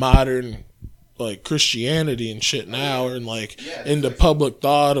modern like Christianity and shit now, and like Yeah, into like public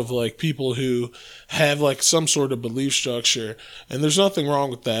thought of like people who have like some sort of belief structure, and there's nothing wrong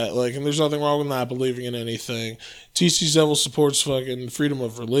with that. Like, and there's nothing wrong with not believing in anything. TC Zevel supports fucking freedom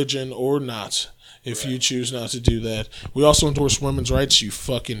of religion or not. If you choose not to do that, we also endorse women's rights. You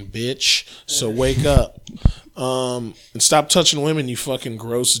fucking bitch. So wake up, and stop touching women. You fucking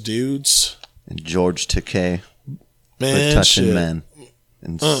gross dudes. And George Takei Man, for touching shit. men.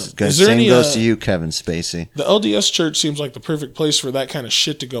 And Is there same any, goes to you, Kevin Spacey. The LDS Church seems like the perfect place for that kind of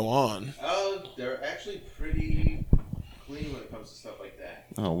shit to go on. They're actually pretty clean when it comes to stuff like that.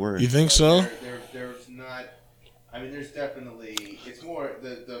 Oh, word. You think so? There's not. I mean, there's definitely. It's more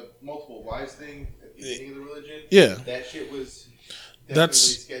the multiple wives thing at the beginning of the religion. Yeah. That shit was definitely That's-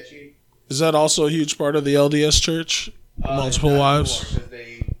 sketchy. Is that also a huge part of the LDS Church? Multiple wives? Because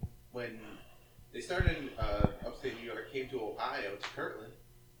when they started in upstate New York, came to Ohio, to Kirtland,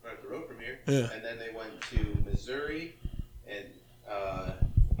 right up the road from here. Yeah. And then they went to Missouri and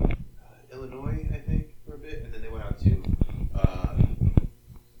Illinois, I think, for a bit. And then they went out to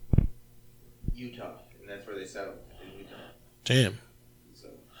Utah. And that's where they settled, in Utah. Damn. So,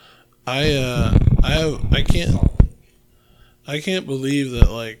 I can't believe that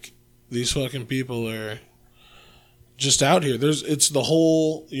like these fucking people are just out here. It's the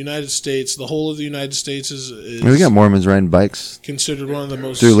whole United States. The whole of the United States is We got Mormons riding bikes considered one of the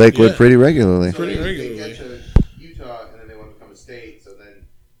most through Lakewood yeah. pretty regularly. so Pretty they regularly. get to Utah, and then they want to become a state. So then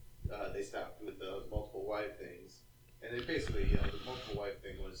they stopped with the multiple wife things. And then basically, the multiple wife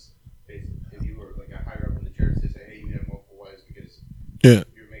thing was basically, if you were like a higher up in the church, they say, hey, you can have multiple wives because Yeah.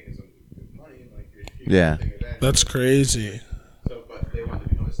 you're making some good money. And, like, you're Yeah. taking advantage. That's crazy. So, but they wanted to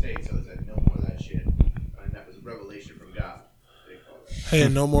become a state, so they said no more of that shit. And that was a revelation from God. They call that. Hey,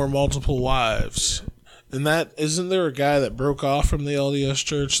 no more multiple wives. And that isn't there a guy that broke off from the LDS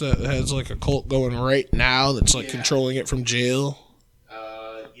Church that has like a cult going right now that's like Yeah. controlling it from jail? Yeah,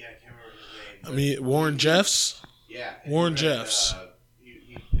 I can't remember his name. I mean, Warren Jeffs. Yeah, and Warren he read, Jeffs.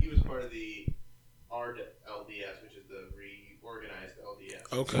 He was part of the ARD LDS, which is the reorganized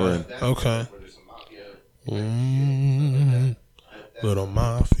LDS. Okay. Word. That's Okay. Where there's some mafia. That's Little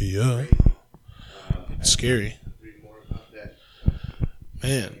mafia. crazy. Scary. Read more about that.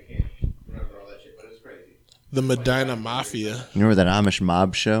 Man, I can't remember all that shit, but it was crazy. the Medina Mafia. You remember that Amish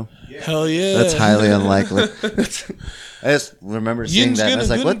mob show? Yeah. Hell yeah. That's highly unlikely. I just remember seeing that and I was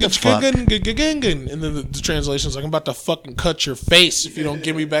like, what the fuck? And then the translation's like, I'm about to fucking cut your face if you don't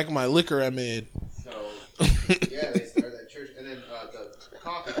give me back my liquor I made. So, yeah, they started that church. And then the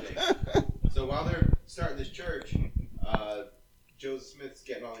coffee thing. So while they're starting this church, Joseph Smith's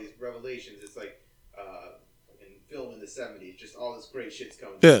getting all these revelations. It's like in film in the 70s, just all this great shit's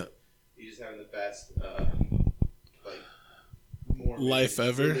coming. Yeah. He's just having the best, like, more Life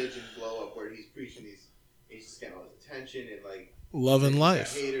ever. religion blow up where he's preaching these. He's just getting all this attention and like Love and he's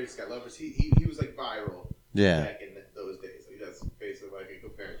life. got haters, he's got lovers. He was like viral. Yeah. Back in those days, like that's basically what I could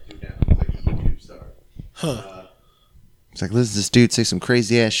compare it to now. He's like a YouTube star. Huh. It's like, listen to this dude say some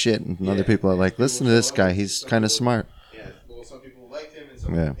crazy ass shit. And other Yeah. people are like, listen to this guy. He's kind of smart. Yeah, well, some people liked him and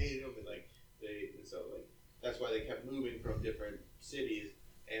some Yeah. people hated him, and like so like that's why they kept moving from different cities.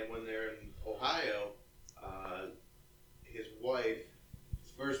 And when they're in Ohio, his wife,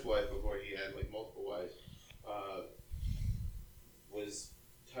 his first wife before he had like multiple wives, was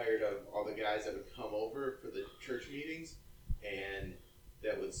tired of all the guys that would come over for the church meetings and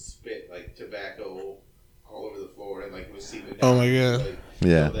that would spit like tobacco all over the floor and like it was seeping down. Oh my God. Like,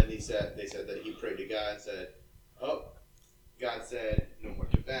 Yeah. So then they said that he prayed to God and said, "Oh, God said no more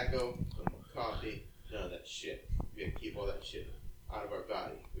tobacco, no more coffee, none of that shit. We gotta keep all that shit out of our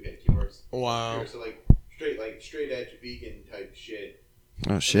body. We gotta keep ours Wow. pure." So like straight edge vegan type shit.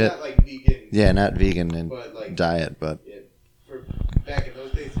 Oh, shit. Not like vegan. Yeah, not vegan and But like diet, but yeah, for back in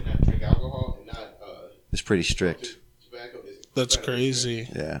those days to not drink alcohol and not it's pretty strict. tobacco is That's incredibly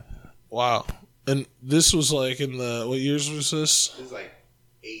strict. crazy. Yeah. Wow. And this was like in the, what years was this? This is like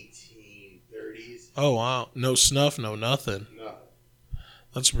 1830s. Oh, wow. No snuff, no nothing. No.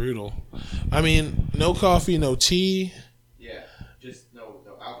 That's brutal. I mean, no coffee, no tea. Yeah. Just no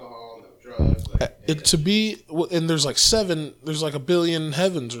alcohol, no drugs. Like, To be, and there's like a billion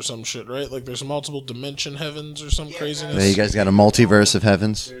heavens or some shit, right? Like there's multiple dimension heavens or some Yeah, craziness. Yeah, you guys got a multiverse of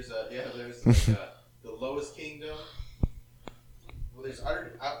heavens. There's like, the lowest kingdom. Well, there's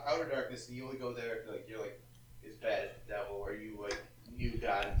outer darkness, and you only go there if you're like as bad as the devil, or you like knew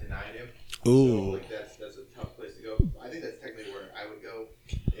God and denied Him. Ooh. So like that's a tough place to go. I think that's technically where I would go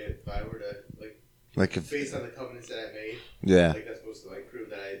if I were to Like if, based on the covenants that I made. yeah. Like that's supposed to prove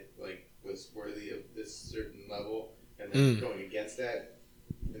that I was worthy of this certain level, and then going against that,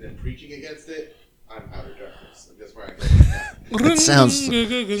 and then preaching against it, I'm outer darkness. Like, that's where I go. That sounds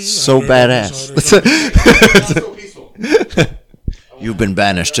so badass. It's not so peaceful. You've been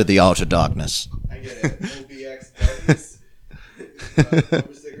banished to the outer darkness. I get an OBX darkness.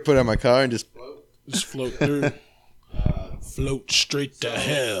 Put it on my car and just float. Just float through. Float straight to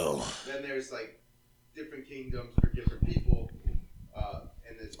hell. Then there's like different kingdoms for different people,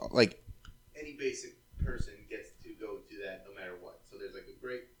 and there's like any basic person gets to go to that no matter what. So there's like a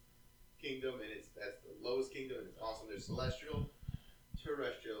great kingdom, and that's the lowest kingdom, and it's awesome. There's celestial,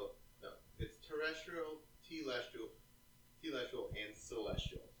 terrestrial. No, it's terrestrial, telestial, and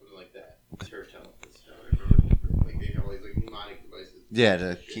celestial, something like that. Terrestrial. Like they have all these like mnemonic devices. Yeah,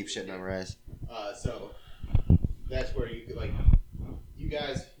 to keep shit memorized. So that's where you could like, you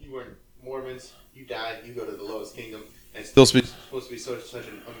guys, you weren't Mormons, you died, you go to the lowest kingdom, and it's still supposed to be such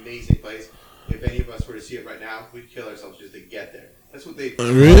an amazing place. If any of us were to see it right now, we'd kill ourselves just to get there. That's what they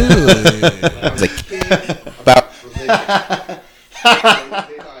Really? When I was a kid about religion.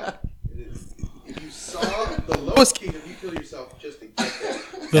 They thought, if you saw the lowest kingdom, you kill yourself just to get there.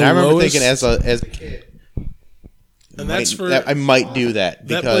 The And I remember lowest- thinking as a kid, And that's for I might do that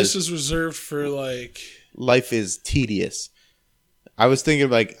that place because is reserved for like. life is tedious. I was thinking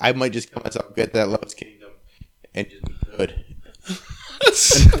like I might just kill myself, get that lowest kingdom, and just be good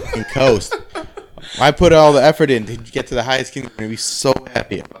and coast. I put all the effort in to get to the highest kingdom and be so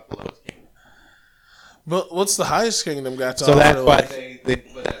happy about the lowest kingdom. But what's the highest kingdom got to So offer? that's why Like,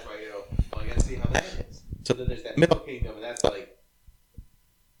 but that's why you know, well, I gotta see how that is. So then there's that middle kingdom, and that's like,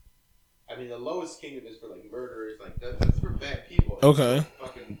 I mean, the lowest kingdom is for like murderers, like that's for bad people. It's Okay.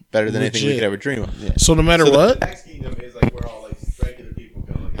 fucking better than anything we Legit. could ever dream of. Yeah. so no matter So what. the next kingdom is like where all like regular people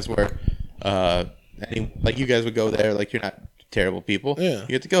go. Like, that's where, like you guys would go there. Like you're not terrible people. Yeah. You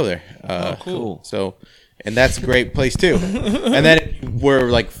get to go there. Cool. So, and that's a great place too. And then if you were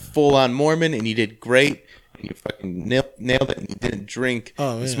like full on Mormon and you did great and you fucking nailed it and you didn't drink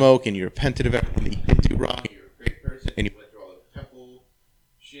Oh, and man. smoke and you repented of everything that you did do wrong. And you're a great person and you went through all the temple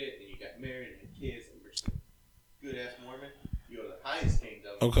shit and you got married and had kids and you're just a good ass Mormon. You go to the highest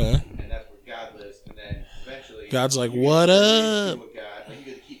kingdom. Okay. And that's where God lives. And then eventually God's like, you get "What to up?" with God, like you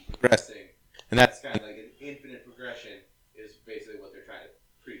get to keep progressing. And that's kind of like an infinite progression is basically what they're trying to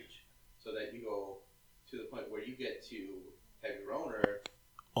preach. So that you go to the point where you get to have your own earth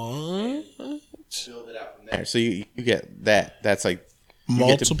and build it out from there. So you get that. That's like you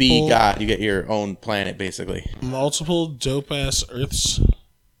get to be Multiple- God. You get your own planet basically. Multiple dope ass Earths.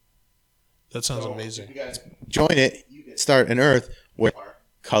 That sounds So amazing. if you guys join it, you can start an earth where are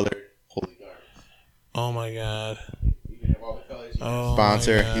colored holy garments. Oh my god. You can have all the colors. You can Oh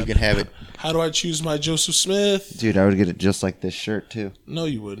sponsor. my God. You can have it. How do I choose my Joseph Smith? Dude, I would get it just like this shirt too. No,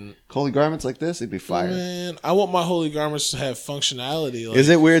 you wouldn't. Holy garments like this, it'd be fire. Man, I want my holy garments to have functionality. Like, Is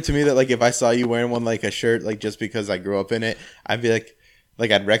it weird to me that like if I saw you wearing one like a shirt like just because I grew up in it, I'd be like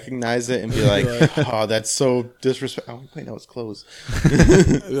I'd recognize it and be like, oh, that's so disrespectful. Oh, wait, no, it's clothes.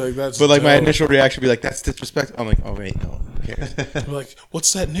 like that's But like my dope. initial reaction would be like, that's disrespectful. I'm like, oh wait, no, who cares? I'm like,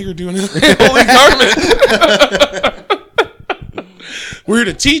 what's that nigger doing in the holy garment? We're here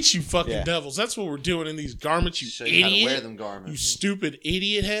to teach you fucking Yeah. devils. That's what we're doing in these garments, you Show you how to idiot. wear them You garments. stupid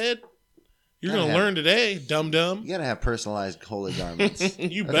idiot head. You're Gotta gonna have- learn today, dum dum. You gotta have personalized holy garments.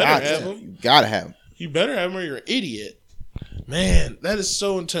 You Got better to. have them. You gotta have them. You better have them, or you're an idiot. Man, that is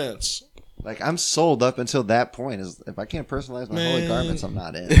so intense. Like I'm sold up until that point. Is if I can't personalize my holy Man. garments, I'm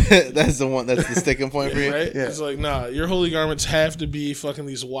not in. That's the one. That's the sticking point for you. Right? Yeah. It's like, nah, your holy garments have to be fucking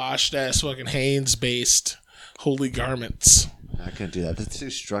these washed ass fucking Hanes based holy garments. I couldn't do that. That's too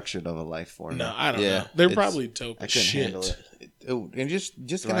structured of a life for me. No, I don't Yeah, know. They're it's- probably dope I as couldn't shit. handle it. And just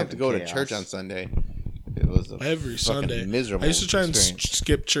gonna Thrive have to in go to chaos. church on Sunday. It was a Every fucking Sunday. miserable I used to try and experience.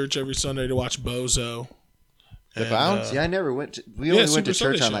 skip church every Sunday to watch Bozo. The And, Bounce? See, I never went to. We Yeah, only went to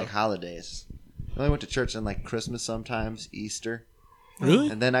Super church Sunday on like show. holidays. We only went to church on like Christmas sometimes, Easter, Really?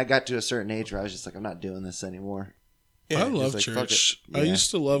 and then I got to a certain age where I was just like, I'm not doing this anymore. I love just like, fuck church. it. I Yeah.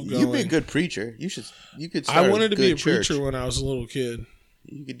 used to love going. You'd be a good preacher. You could. Start I wanted to be a good church. preacher when I was a little kid.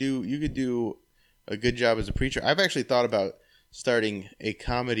 You could do a good job as a preacher. I've actually thought about starting a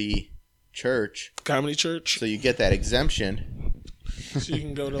comedy church, Comedy church. so you get that exemption, So you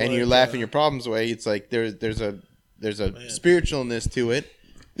can go to and you're laughing your problems away. It's like there's a spiritualness to it.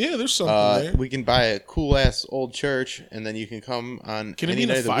 Yeah, there's something there. We can buy a cool ass old church, and then you can come on. Can it any be in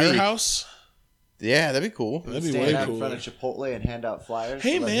night a of the week. firehouse? Yeah, that'd be cool. That'd be Stand way out cool. in front of Chipotle and hand out flyers.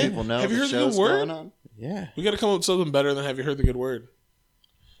 Hey, to let man, people know have you the heard the show's word? going on. Yeah. We got to come up with something better than have you heard the good word?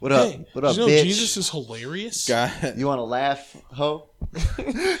 What up? Hey, What up, did you know bitch? Jesus is hilarious? God. You want to laugh, ho?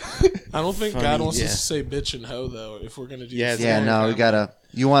 I don't think Funny, God wants yeah. us to say bitch and hoe though. If we're gonna do, Yeah, Yeah, foreign no, we comedy. gotta.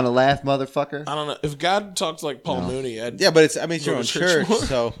 You want to laugh, motherfucker? I don't know. If God talked like Paul No. Mooney, I'd Yeah, but it's Go your to own church church, more.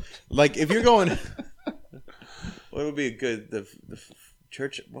 so like if you're going, what would be a good the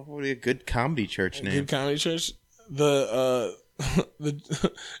church? What would be a good comedy church name? good comedy church. The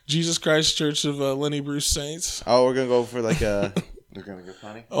the Jesus Christ Church of Lenny Bruce Saints. Oh, we're gonna go for like a. They're gonna get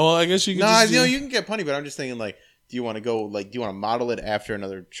funny. Oh, I guess you could No, just you know do- you can get punny, but I'm just thinking like, do you want to go like, do you want to model it after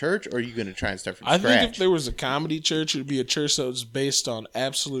another church, or are you gonna try and start from I scratch? think if there was a comedy church, it would be a church that was based on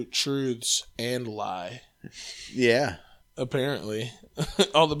absolute truths and lie. Yeah, Apparently,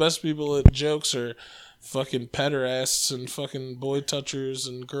 all the best people at jokes are fucking pederasts and fucking boy touchers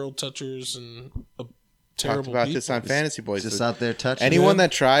and girl touchers and talked terrible about people. this on Fantasy Boys. Just but out there touching. anyone Yeah.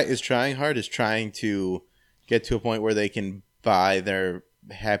 that is trying hard is trying to get to a point where they can buy their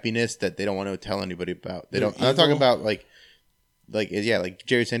happiness that they don't want to tell anybody about. They They're don't. I'm not talking evil. about like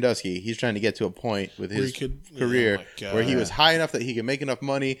Jerry Sandusky. He's trying to get to a point with Where his he could- career oh my God. where he was high enough that he could make enough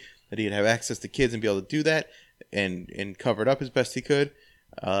money that he'd have access to kids and be able to do that and cover it up as best he could.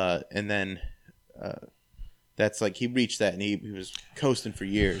 And then that's like he reached that and he was coasting for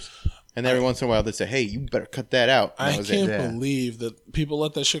years. And every once in a while they'd say, "Hey, you better cut that out." And that I was can't it. Yeah. believe that people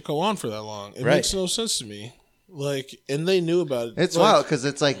let that shit go on for that long. It Right. makes no sense to me. Like, and they knew about it. It's like, wild because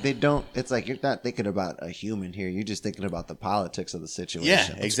it's like they don't. It's like you're not thinking about a human here. You're just thinking about the politics of the situation. Yeah,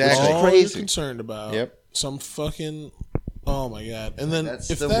 It's exactly. all crazy. you're concerned about. Yep. Some fucking. Oh my god! And then That's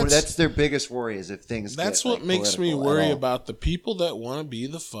if that's their biggest worry is if things. That's get, what like, makes me political at worry all. about the people that want to be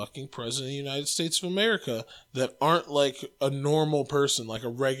the fucking president of the United States of America that aren't like a normal person, like a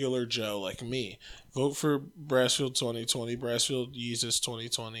regular Joe like me. Vote for Brassfield 2020, Brassfield Yeezus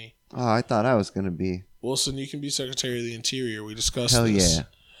 2020. Oh, I thought I was gonna be. Wilson, you can be Secretary of the Interior. We discussed Hell this. yeah,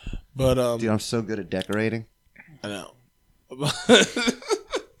 But dude! I'm so good at decorating. I know.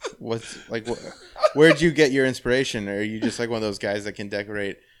 What's like? Where'd you get your inspiration? Or are you just like one of those guys that can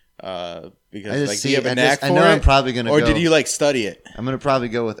decorate? I Because just like, see. do you have a I, knack just, I for know it, I'm probably gonna. or go, did you like study it? I'm gonna probably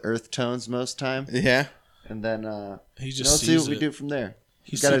go with earth tones most time, Yeah. and then he let's just see sees what we it. do from there.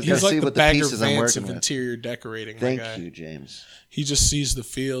 He's, Gotta- he's gotta like see the what the Bagger pieces I'm Vance working of with. interior decorating. my Thank guy. you, James. He just sees the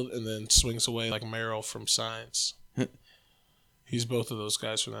field and then swings away like Meryl from Signs. He's both of those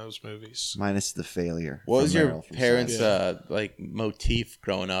guys from those movies. Minus the failure. What was from your Meryl from parents' Seinfeld. like motif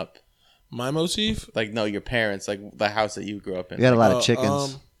growing up? My motif? Like no, your parents, like the house that you grew up in. We had a lot Uh, of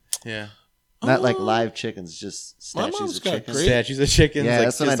chickens. Yeah. Not like live chickens, just my statues mom's of got chickens. great- Statues of chickens. Yeah, like,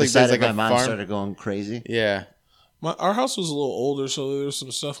 that's when I just like decided there's, like, my a mom farm. started going crazy. Yeah. Our house was a little older, so there was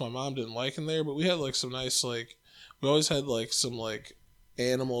some stuff my mom didn't like in there. But we had like some nice like we always had like some like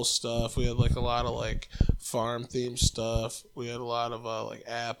animal stuff. We had like a lot of like farm themed stuff. We had a lot of like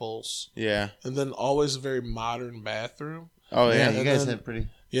apples, Yeah. and then always a very modern bathroom. Oh Yeah, yeah. you and guys then- had pretty.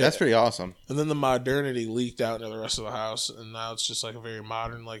 Yeah, That's pretty awesome. and then the modernity leaked out into the rest of the house, and now it's just like a very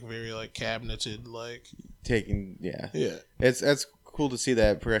modern, like very like cabineted, like Taking yeah. yeah. That's cool to see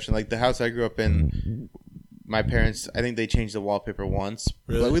that progression. Like the house I grew up in, my parents, I think they changed the wallpaper once.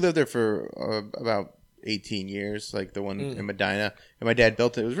 Really? Like, we lived there for about 18 years, like the one Mm. in Medina. And my dad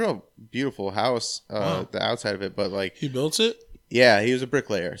built it. It was a real beautiful house, Wow. the outside of it. But like, He built it. yeah, he was a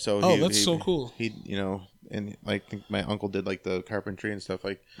bricklayer. So Oh, he, that's he- so cool. He, and like I think my uncle did like the carpentry and stuff.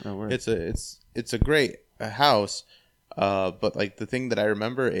 Like Oh, word. it's a great house. But like the thing that I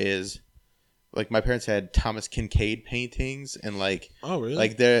remember is like my parents had Thomas Kincaid paintings and like Oh, really?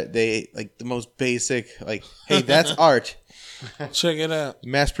 like they like the most basic like, hey, that's art, Check it out.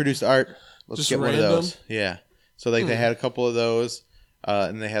 mass produced art. Let's Just get one random? of those. Yeah. So like they had a couple of those,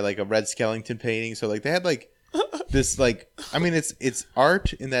 and they had like a Red Skellington painting. So like they had like this like I mean it's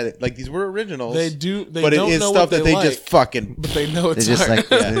art in that like these were originals. They do. They but it don't is know stuff what that they they like, just fucking. but they know They it's just art. like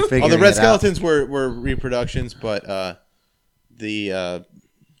they're Oh, figuring the Red it out. Skeletons were reproductions, but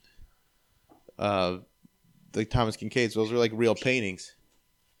the Thomas Kincaids, those were like real paintings.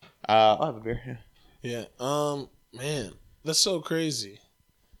 I'll have a beer. Yeah. Yeah. Man, that's so crazy.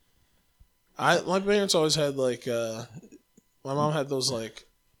 My parents always had like my mom had those like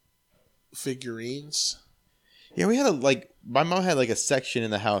figurines. Yeah, we had my mom had like a section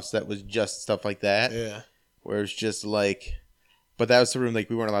in the house that was just stuff like that, Yeah. where it's just like, but that was the room like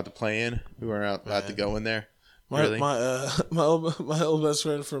we weren't allowed to play in. We weren't allowed to go in there. My Really? my old best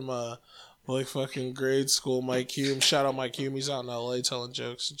friend from like fucking grade school, Mike Hume. Shout out Mike Hume. He's out in LA telling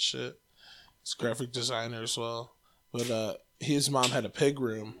jokes and shit. He's a graphic designer as well. But his mom had a pig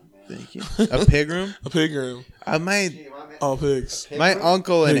room. Thank you. A pig room. A pig room. All pigs. My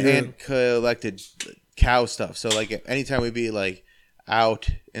uncle and Pig room. aunt collected cow stuff. So like anytime we'd be like out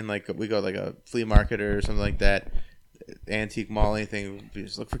and like we go like a flea market or something like that, antique mall, anything.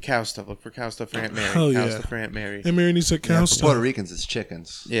 Just look for cow stuff. Look for cow stuff for Aunt Mary. Hell cow yeah. stuff for Aunt Mary. Hey, Mary needs that cow For stuff. Puerto Ricans, it's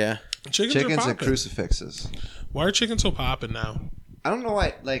chickens. Yeah. Chickens Chickens are and popping. crucifixes. Why are chickens so popping now? I don't know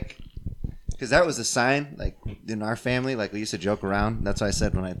why, like, because that was a sign, like, in our family, like, we used to joke around. That's why I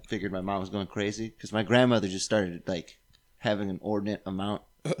said when I figured my mom was going crazy, because my grandmother just started, like, having an inordinate amount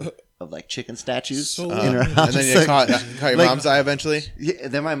of, like, chicken statues So in her house. And then you Like, caught your like- mom's eye eventually. Yeah,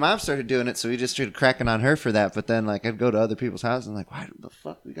 then my mom started doing it, so we just started cracking on her for that. But then, like, I'd go to other people's houses and, like, why the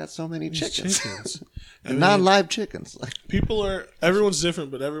fuck we got so many These chickens? I mean, Non-live chickens. Like, everyone's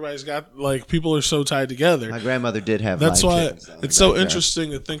different, but everybody's got, like, people are so tied together. my grandmother did have That's live why chickens, though, it's so back then.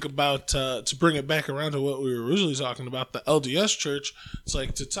 interesting to think about, to bring it back around to what we were originally talking about, the LDS church. It's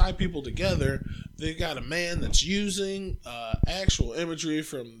like to tie people together, they got a man that's using actual imagery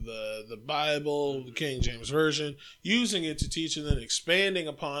from the Bible, the King James Version, using it to teach and then expanding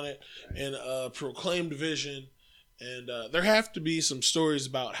upon it in a proclaimed vision. And there have to be some stories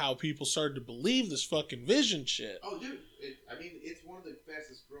about how people started to believe this fucking vision shit. Oh, dude! It's one of the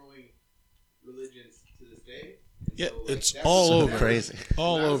fastest growing religions to this day. Yeah, it's all over. Crazy.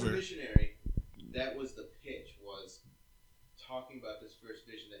 All when I was over. a missionary, that was the pitch, was talking about this first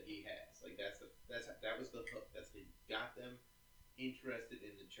vision that he has. Like that was the hook. That's what got them interested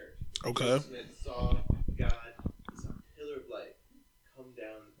in the church. Okay. They saw God, saw a pillar of light come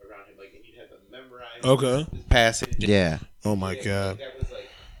down around him, like, and you'd have to memorize. Okay. This passage. Yeah. Oh my Yeah, God. that was like.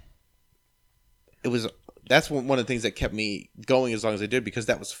 It was. That's one of the things that kept me going as long as I did, because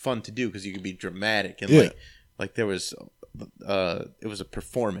that was fun to do, because you could be dramatic and Yeah. like there was, it was a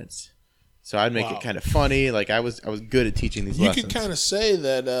performance, so I'd make Wow. it kind of funny. Like I was good at teaching these You lessons. could kind of say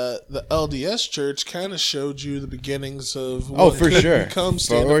that the LDS church kind of showed you the beginnings of Oh, what for could sure. become For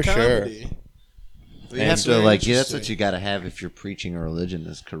stand-up sure. comedy. You And have it's to very like, yeah, that's interesting. what you got to have if you're preaching a religion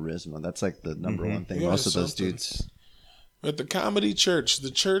is charisma. That's like the number one thing. Yeah, Most of those something. dudes. At the comedy church, the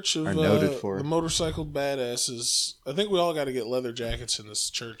church of Are noted for. the motorcycle badasses. I think we all got to get leather jackets in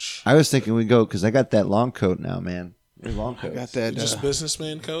this church. I was thinking we go because I got that long coat now, man. Long coat. got that. Just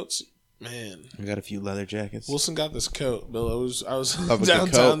businessman coats, man. I got a few leather jackets. Wilson got this coat, Bill. I was with the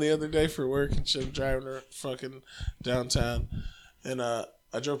downtown coat. the other day for work and shit, driving her fucking downtown, and I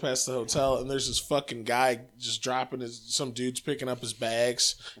drove past the hotel and there's this fucking guy just dropping some dude's picking up his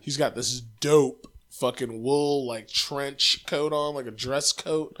bags. He's got this dope fucking wool like trench coat on, like a dress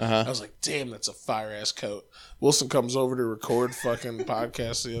coat. I was like, damn, that's a fire ass coat. Wilson comes over to record fucking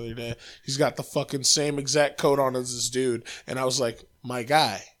podcast the other day. He's got the fucking same exact coat on as this dude, and I was like, my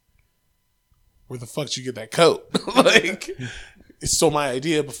guy, where the fuck did you get that coat? Like, it stole my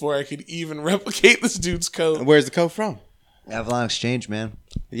idea before I could even replicate this dude's coat. Where's the coat from? Avalon Exchange, man.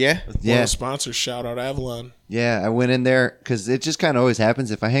 Yeah. One of Yeah. the sponsors, shout out Avalon. Yeah, I went in there because it just kind of always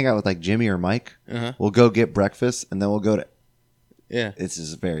happens. If I hang out with like Jimmy or Mike, Uh-huh. we'll go get breakfast and then we'll go to. Yeah. It's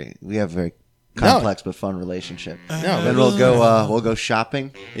just we have a very complex but fun relationship. No. Then we'll go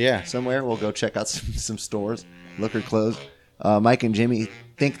shopping Yeah. somewhere. We'll go check out some stores, look or clothes. Mike and Jimmy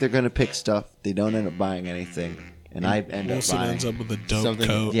think they're gonna pick stuff. They don't end up buying anything, and I end up Wilson buying. ends up with a dope Something-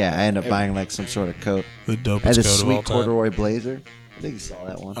 coat. Yeah, I end up buying like some sort of coat. The I had dopest this coat of all sweet time. corduroy blazer. I think you saw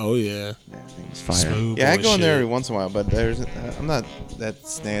that one. Oh yeah, Yeah, I think it was fire. smooth. Yeah, I boy go in there shit. every once in a while, but I'm not that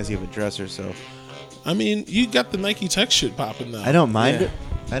snazzy of a dresser, so I mean, you got the Nike Tech shit popping though. I don't mind Yeah. it.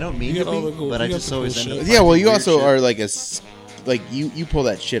 I don't mean You to got all be, the cool- but you I got just the always cool end up. shit. yeah. Well, you finding also weird are shit. like you pull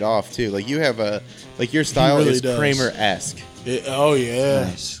that shit off too. Like you have your style really is does. Kramer-esque. Oh yeah.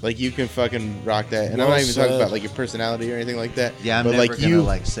 Nice. Like you can fucking rock that, and Well I'm not even talking said. about like your personality or anything like that. Yeah, I'm but never like gonna you,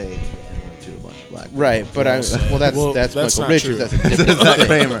 like say to a bunch of black. right? But Well said. that's Well, that's that's Michael not Richards. true. That's a different It's not thing.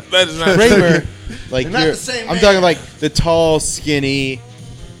 Kramer. That is not Kramer, like They're not you're, the same I'm man. talking like the tall, skinny,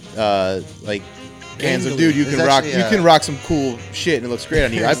 like handsome Gangly. dude. You There's can rock. actually, You can rock some cool shit, and it looks great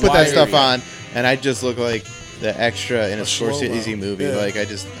on you. I put that Wiry. stuff on, and I just look like the extra in a shlomo. Scorsese movie. Yeah. Like I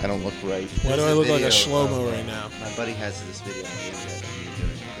don't look right. Why do There's I a look like a video shlomo of, right now? My buddy has this video on the internet of me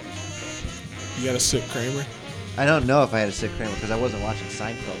doing it. You got a sick Kramer. I don't know if I had a sick Kramer because I wasn't watching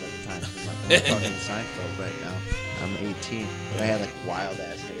Seinfeld at the time. I'm like, I'm fucking Seinfeld right now. I'm 18. But I had like wild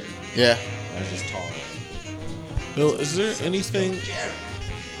ass hair. Yeah. I was just tall. Bill, is there anything?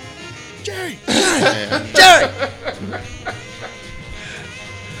 Jerry.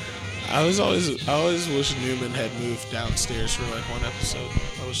 I always wish Newman had moved downstairs for like one episode.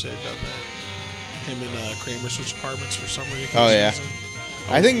 I wish they had done that. Him and Kramer switched apartments for some reason. Oh, yeah.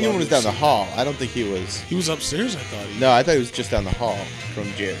 I think would Newman love was to down the see- hall. I don't think he was. He was upstairs. I thought. No, I thought he was just down the hall from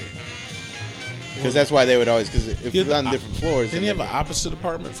Jerry. Because that's why they would always. Because if Yeah, it's on different floors. Didn't he then have an opposite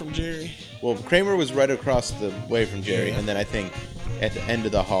apartment from Jerry? Well, Kramer was right across the way from Jerry, Yeah. and then I think at the end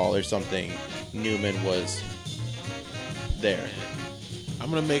of the hall or something, Newman was there. I'm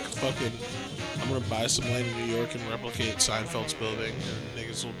gonna buy some land in New York and replicate Seinfeld's building, and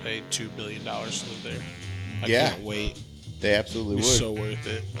niggas will pay $2 billion to live there. I can't wait. They absolutely It'd would. be so worth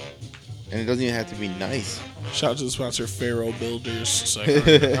it. And it doesn't even have to be nice. Shout out to the sponsor, Faro Builders. It's like, I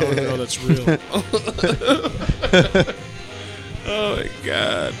don't even know that's real. Oh my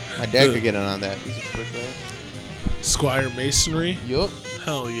god. My dad could get in on that. He's a bricklayer. Squire Masonry? Yup.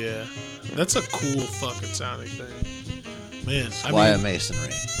 Hell yeah. That's a cool fucking sounding thing. Man, Squire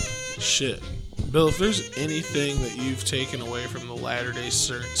Masonry. Shit. Bill, if there's anything that you've taken away from the Latter-day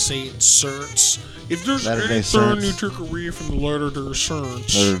Saints, if there's Latter-day anything Saints. you took away from the Latter-day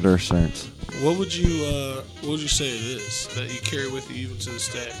Saints, Saints. what would you say it is that you carry with you even to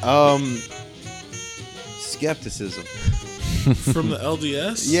this day? Skepticism. From the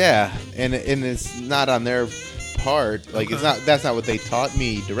LDS? Yeah, and it's not on their part. Like that's not what they taught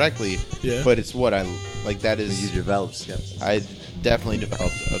me directly. Yeah. But it's what I like. That You is, developed skepticism. I definitely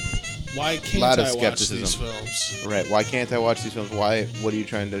developed Why can't lot of I watch these skepticism. films? right. Why can't I watch these films? Why? What are you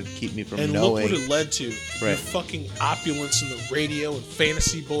trying to keep me from And knowing? look what it led to. The Right. fucking opulence in the radio and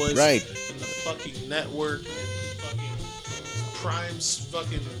Fantasy Boys. Right. And the fucking network and fucking Prime's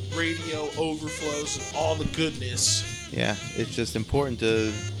fucking radio overflows and all the goodness. Yeah, it's just important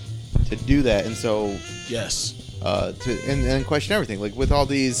to do that, and so Yes. and question everything, like with all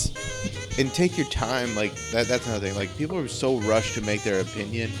these, and take your time. Like that's another thing. Like people are so rushed to make their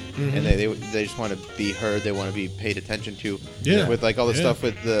opinion, and they just want to be heard. They want to be paid attention to. Yeah. With like all the Yeah. stuff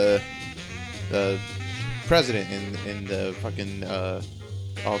with the president and the fucking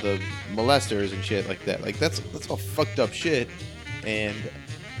all the molesters and shit like that. Like that's all fucked up shit, and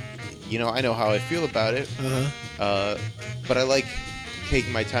I know how I feel about it. But I like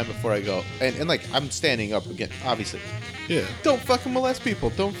taking my time before I go, and like I'm standing up again. Obviously, Yeah. don't fucking molest people.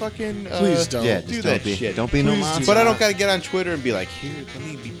 Don't fucking Please don't. Yeah, do just that don't be, shit. Don't be no Please do monster. But I don't gotta get on Twitter and be like, here, let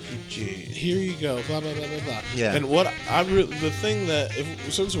me be PG. Here you go. Blah blah blah blah blah. Yeah. And what the thing that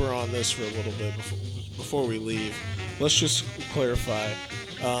since we're on this for a little bit before we leave, let's just clarify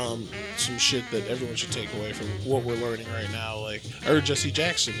some shit that everyone should take away from what we're learning right now. Like I heard Jesse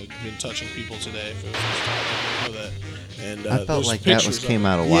Jackson had been touching people today for the first time. I didn't know that. And I felt those like that pictures came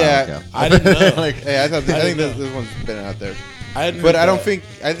of- out a while Yeah, ago. I didn't know. like, Hey, I think didn't know. this one's been out there, I hadn't but heard I don't that. think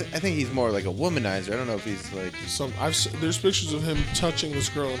I think he's more like a womanizer. I don't know if he's like. There's pictures of him touching this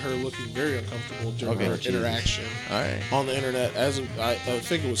girl and her looking very uncomfortable during Okay, our Jesus. interaction All right. on the internet. I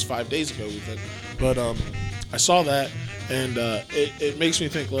think it was 5 days ago even, but I saw that and it makes me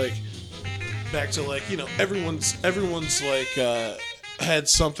think like back to like everyone's like had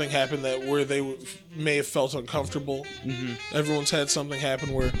something happen that where they may have felt uncomfortable. Mm-hmm. Everyone's had something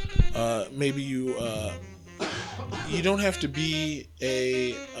happen where maybe you don't have to be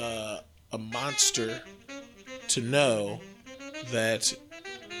a monster to know that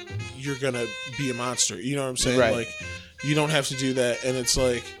you're gonna be a monster. You know what I'm saying? Right. Like you don't have to do that, and it's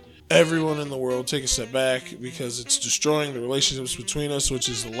like everyone in the world take a step back because it's destroying the relationships between us, which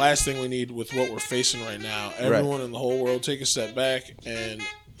is the last thing we need with what we're facing right now. Everyone in the whole world take a step back and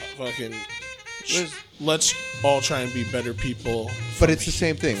fucking let's all try and be better people. But it's the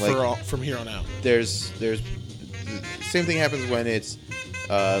same thing. Like from here on out. there's the same thing happens when it's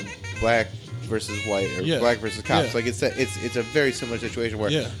black versus white or Yeah. black versus cops. Yeah. Like it's a very similar situation where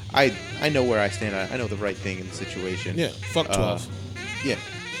Yeah. I know where I stand. I know the right thing in the situation. Yeah, fuck 12. Yeah.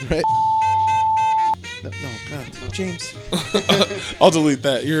 Right. No, God, James. I'll delete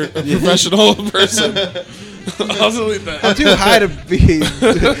that. You're a professional person. I'll delete that. I'm too high to be.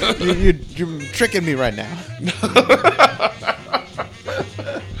 You're tricking me right now.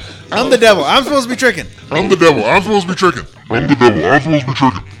 I'm the devil. I'm supposed to be tricking. I'm the devil. I'm supposed to be tricking. I'm the devil. I'm supposed to be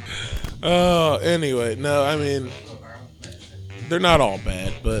tricking. Oh, anyway, no, I mean, they're not all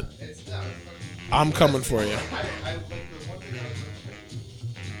bad, but I'm coming for you.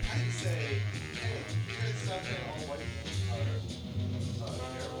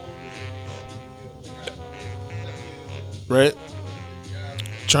 Right?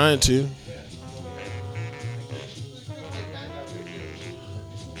 Trying to.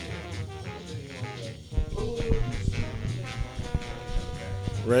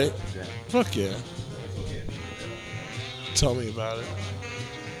 Right? Fuck yeah. Tell me about it.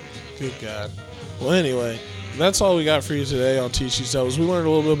 Good God. Well, anyway, that's all we got for you today on Teach These Devils. We learned a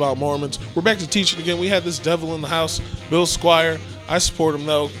little bit about Mormons. We're back to teaching again. We had this devil in the house, Bill Squire. I support him,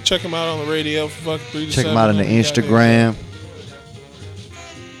 though. Check him out on the radio for fucking 3 to 7. check them out on the Instagram.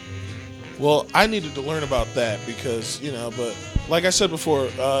 Well, I needed to learn about that because, but like I said before,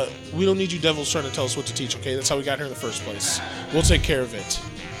 we don't need you devils trying to tell us what to teach, okay? That's how we got here in the first place. We'll take care of it.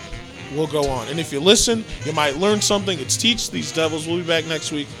 will go on. And if you listen, you might learn something. It's Teach These Devils. We'll be back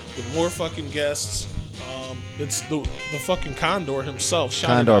next week with more fucking guests. It's the fucking Condor himself.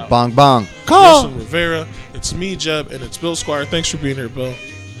 Condor, bong bong. Wilson Rivera. It's me, Jeb, and it's Bill Squire. Thanks for being here, Bill.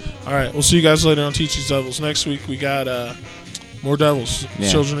 All right, we'll see you guys later on Teach These Devils. Next week we got more Devils,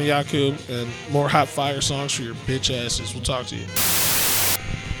 Children of Yakub, and more hot fire songs for your bitch asses. We'll talk to you.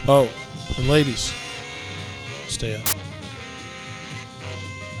 Oh, and ladies, stay up.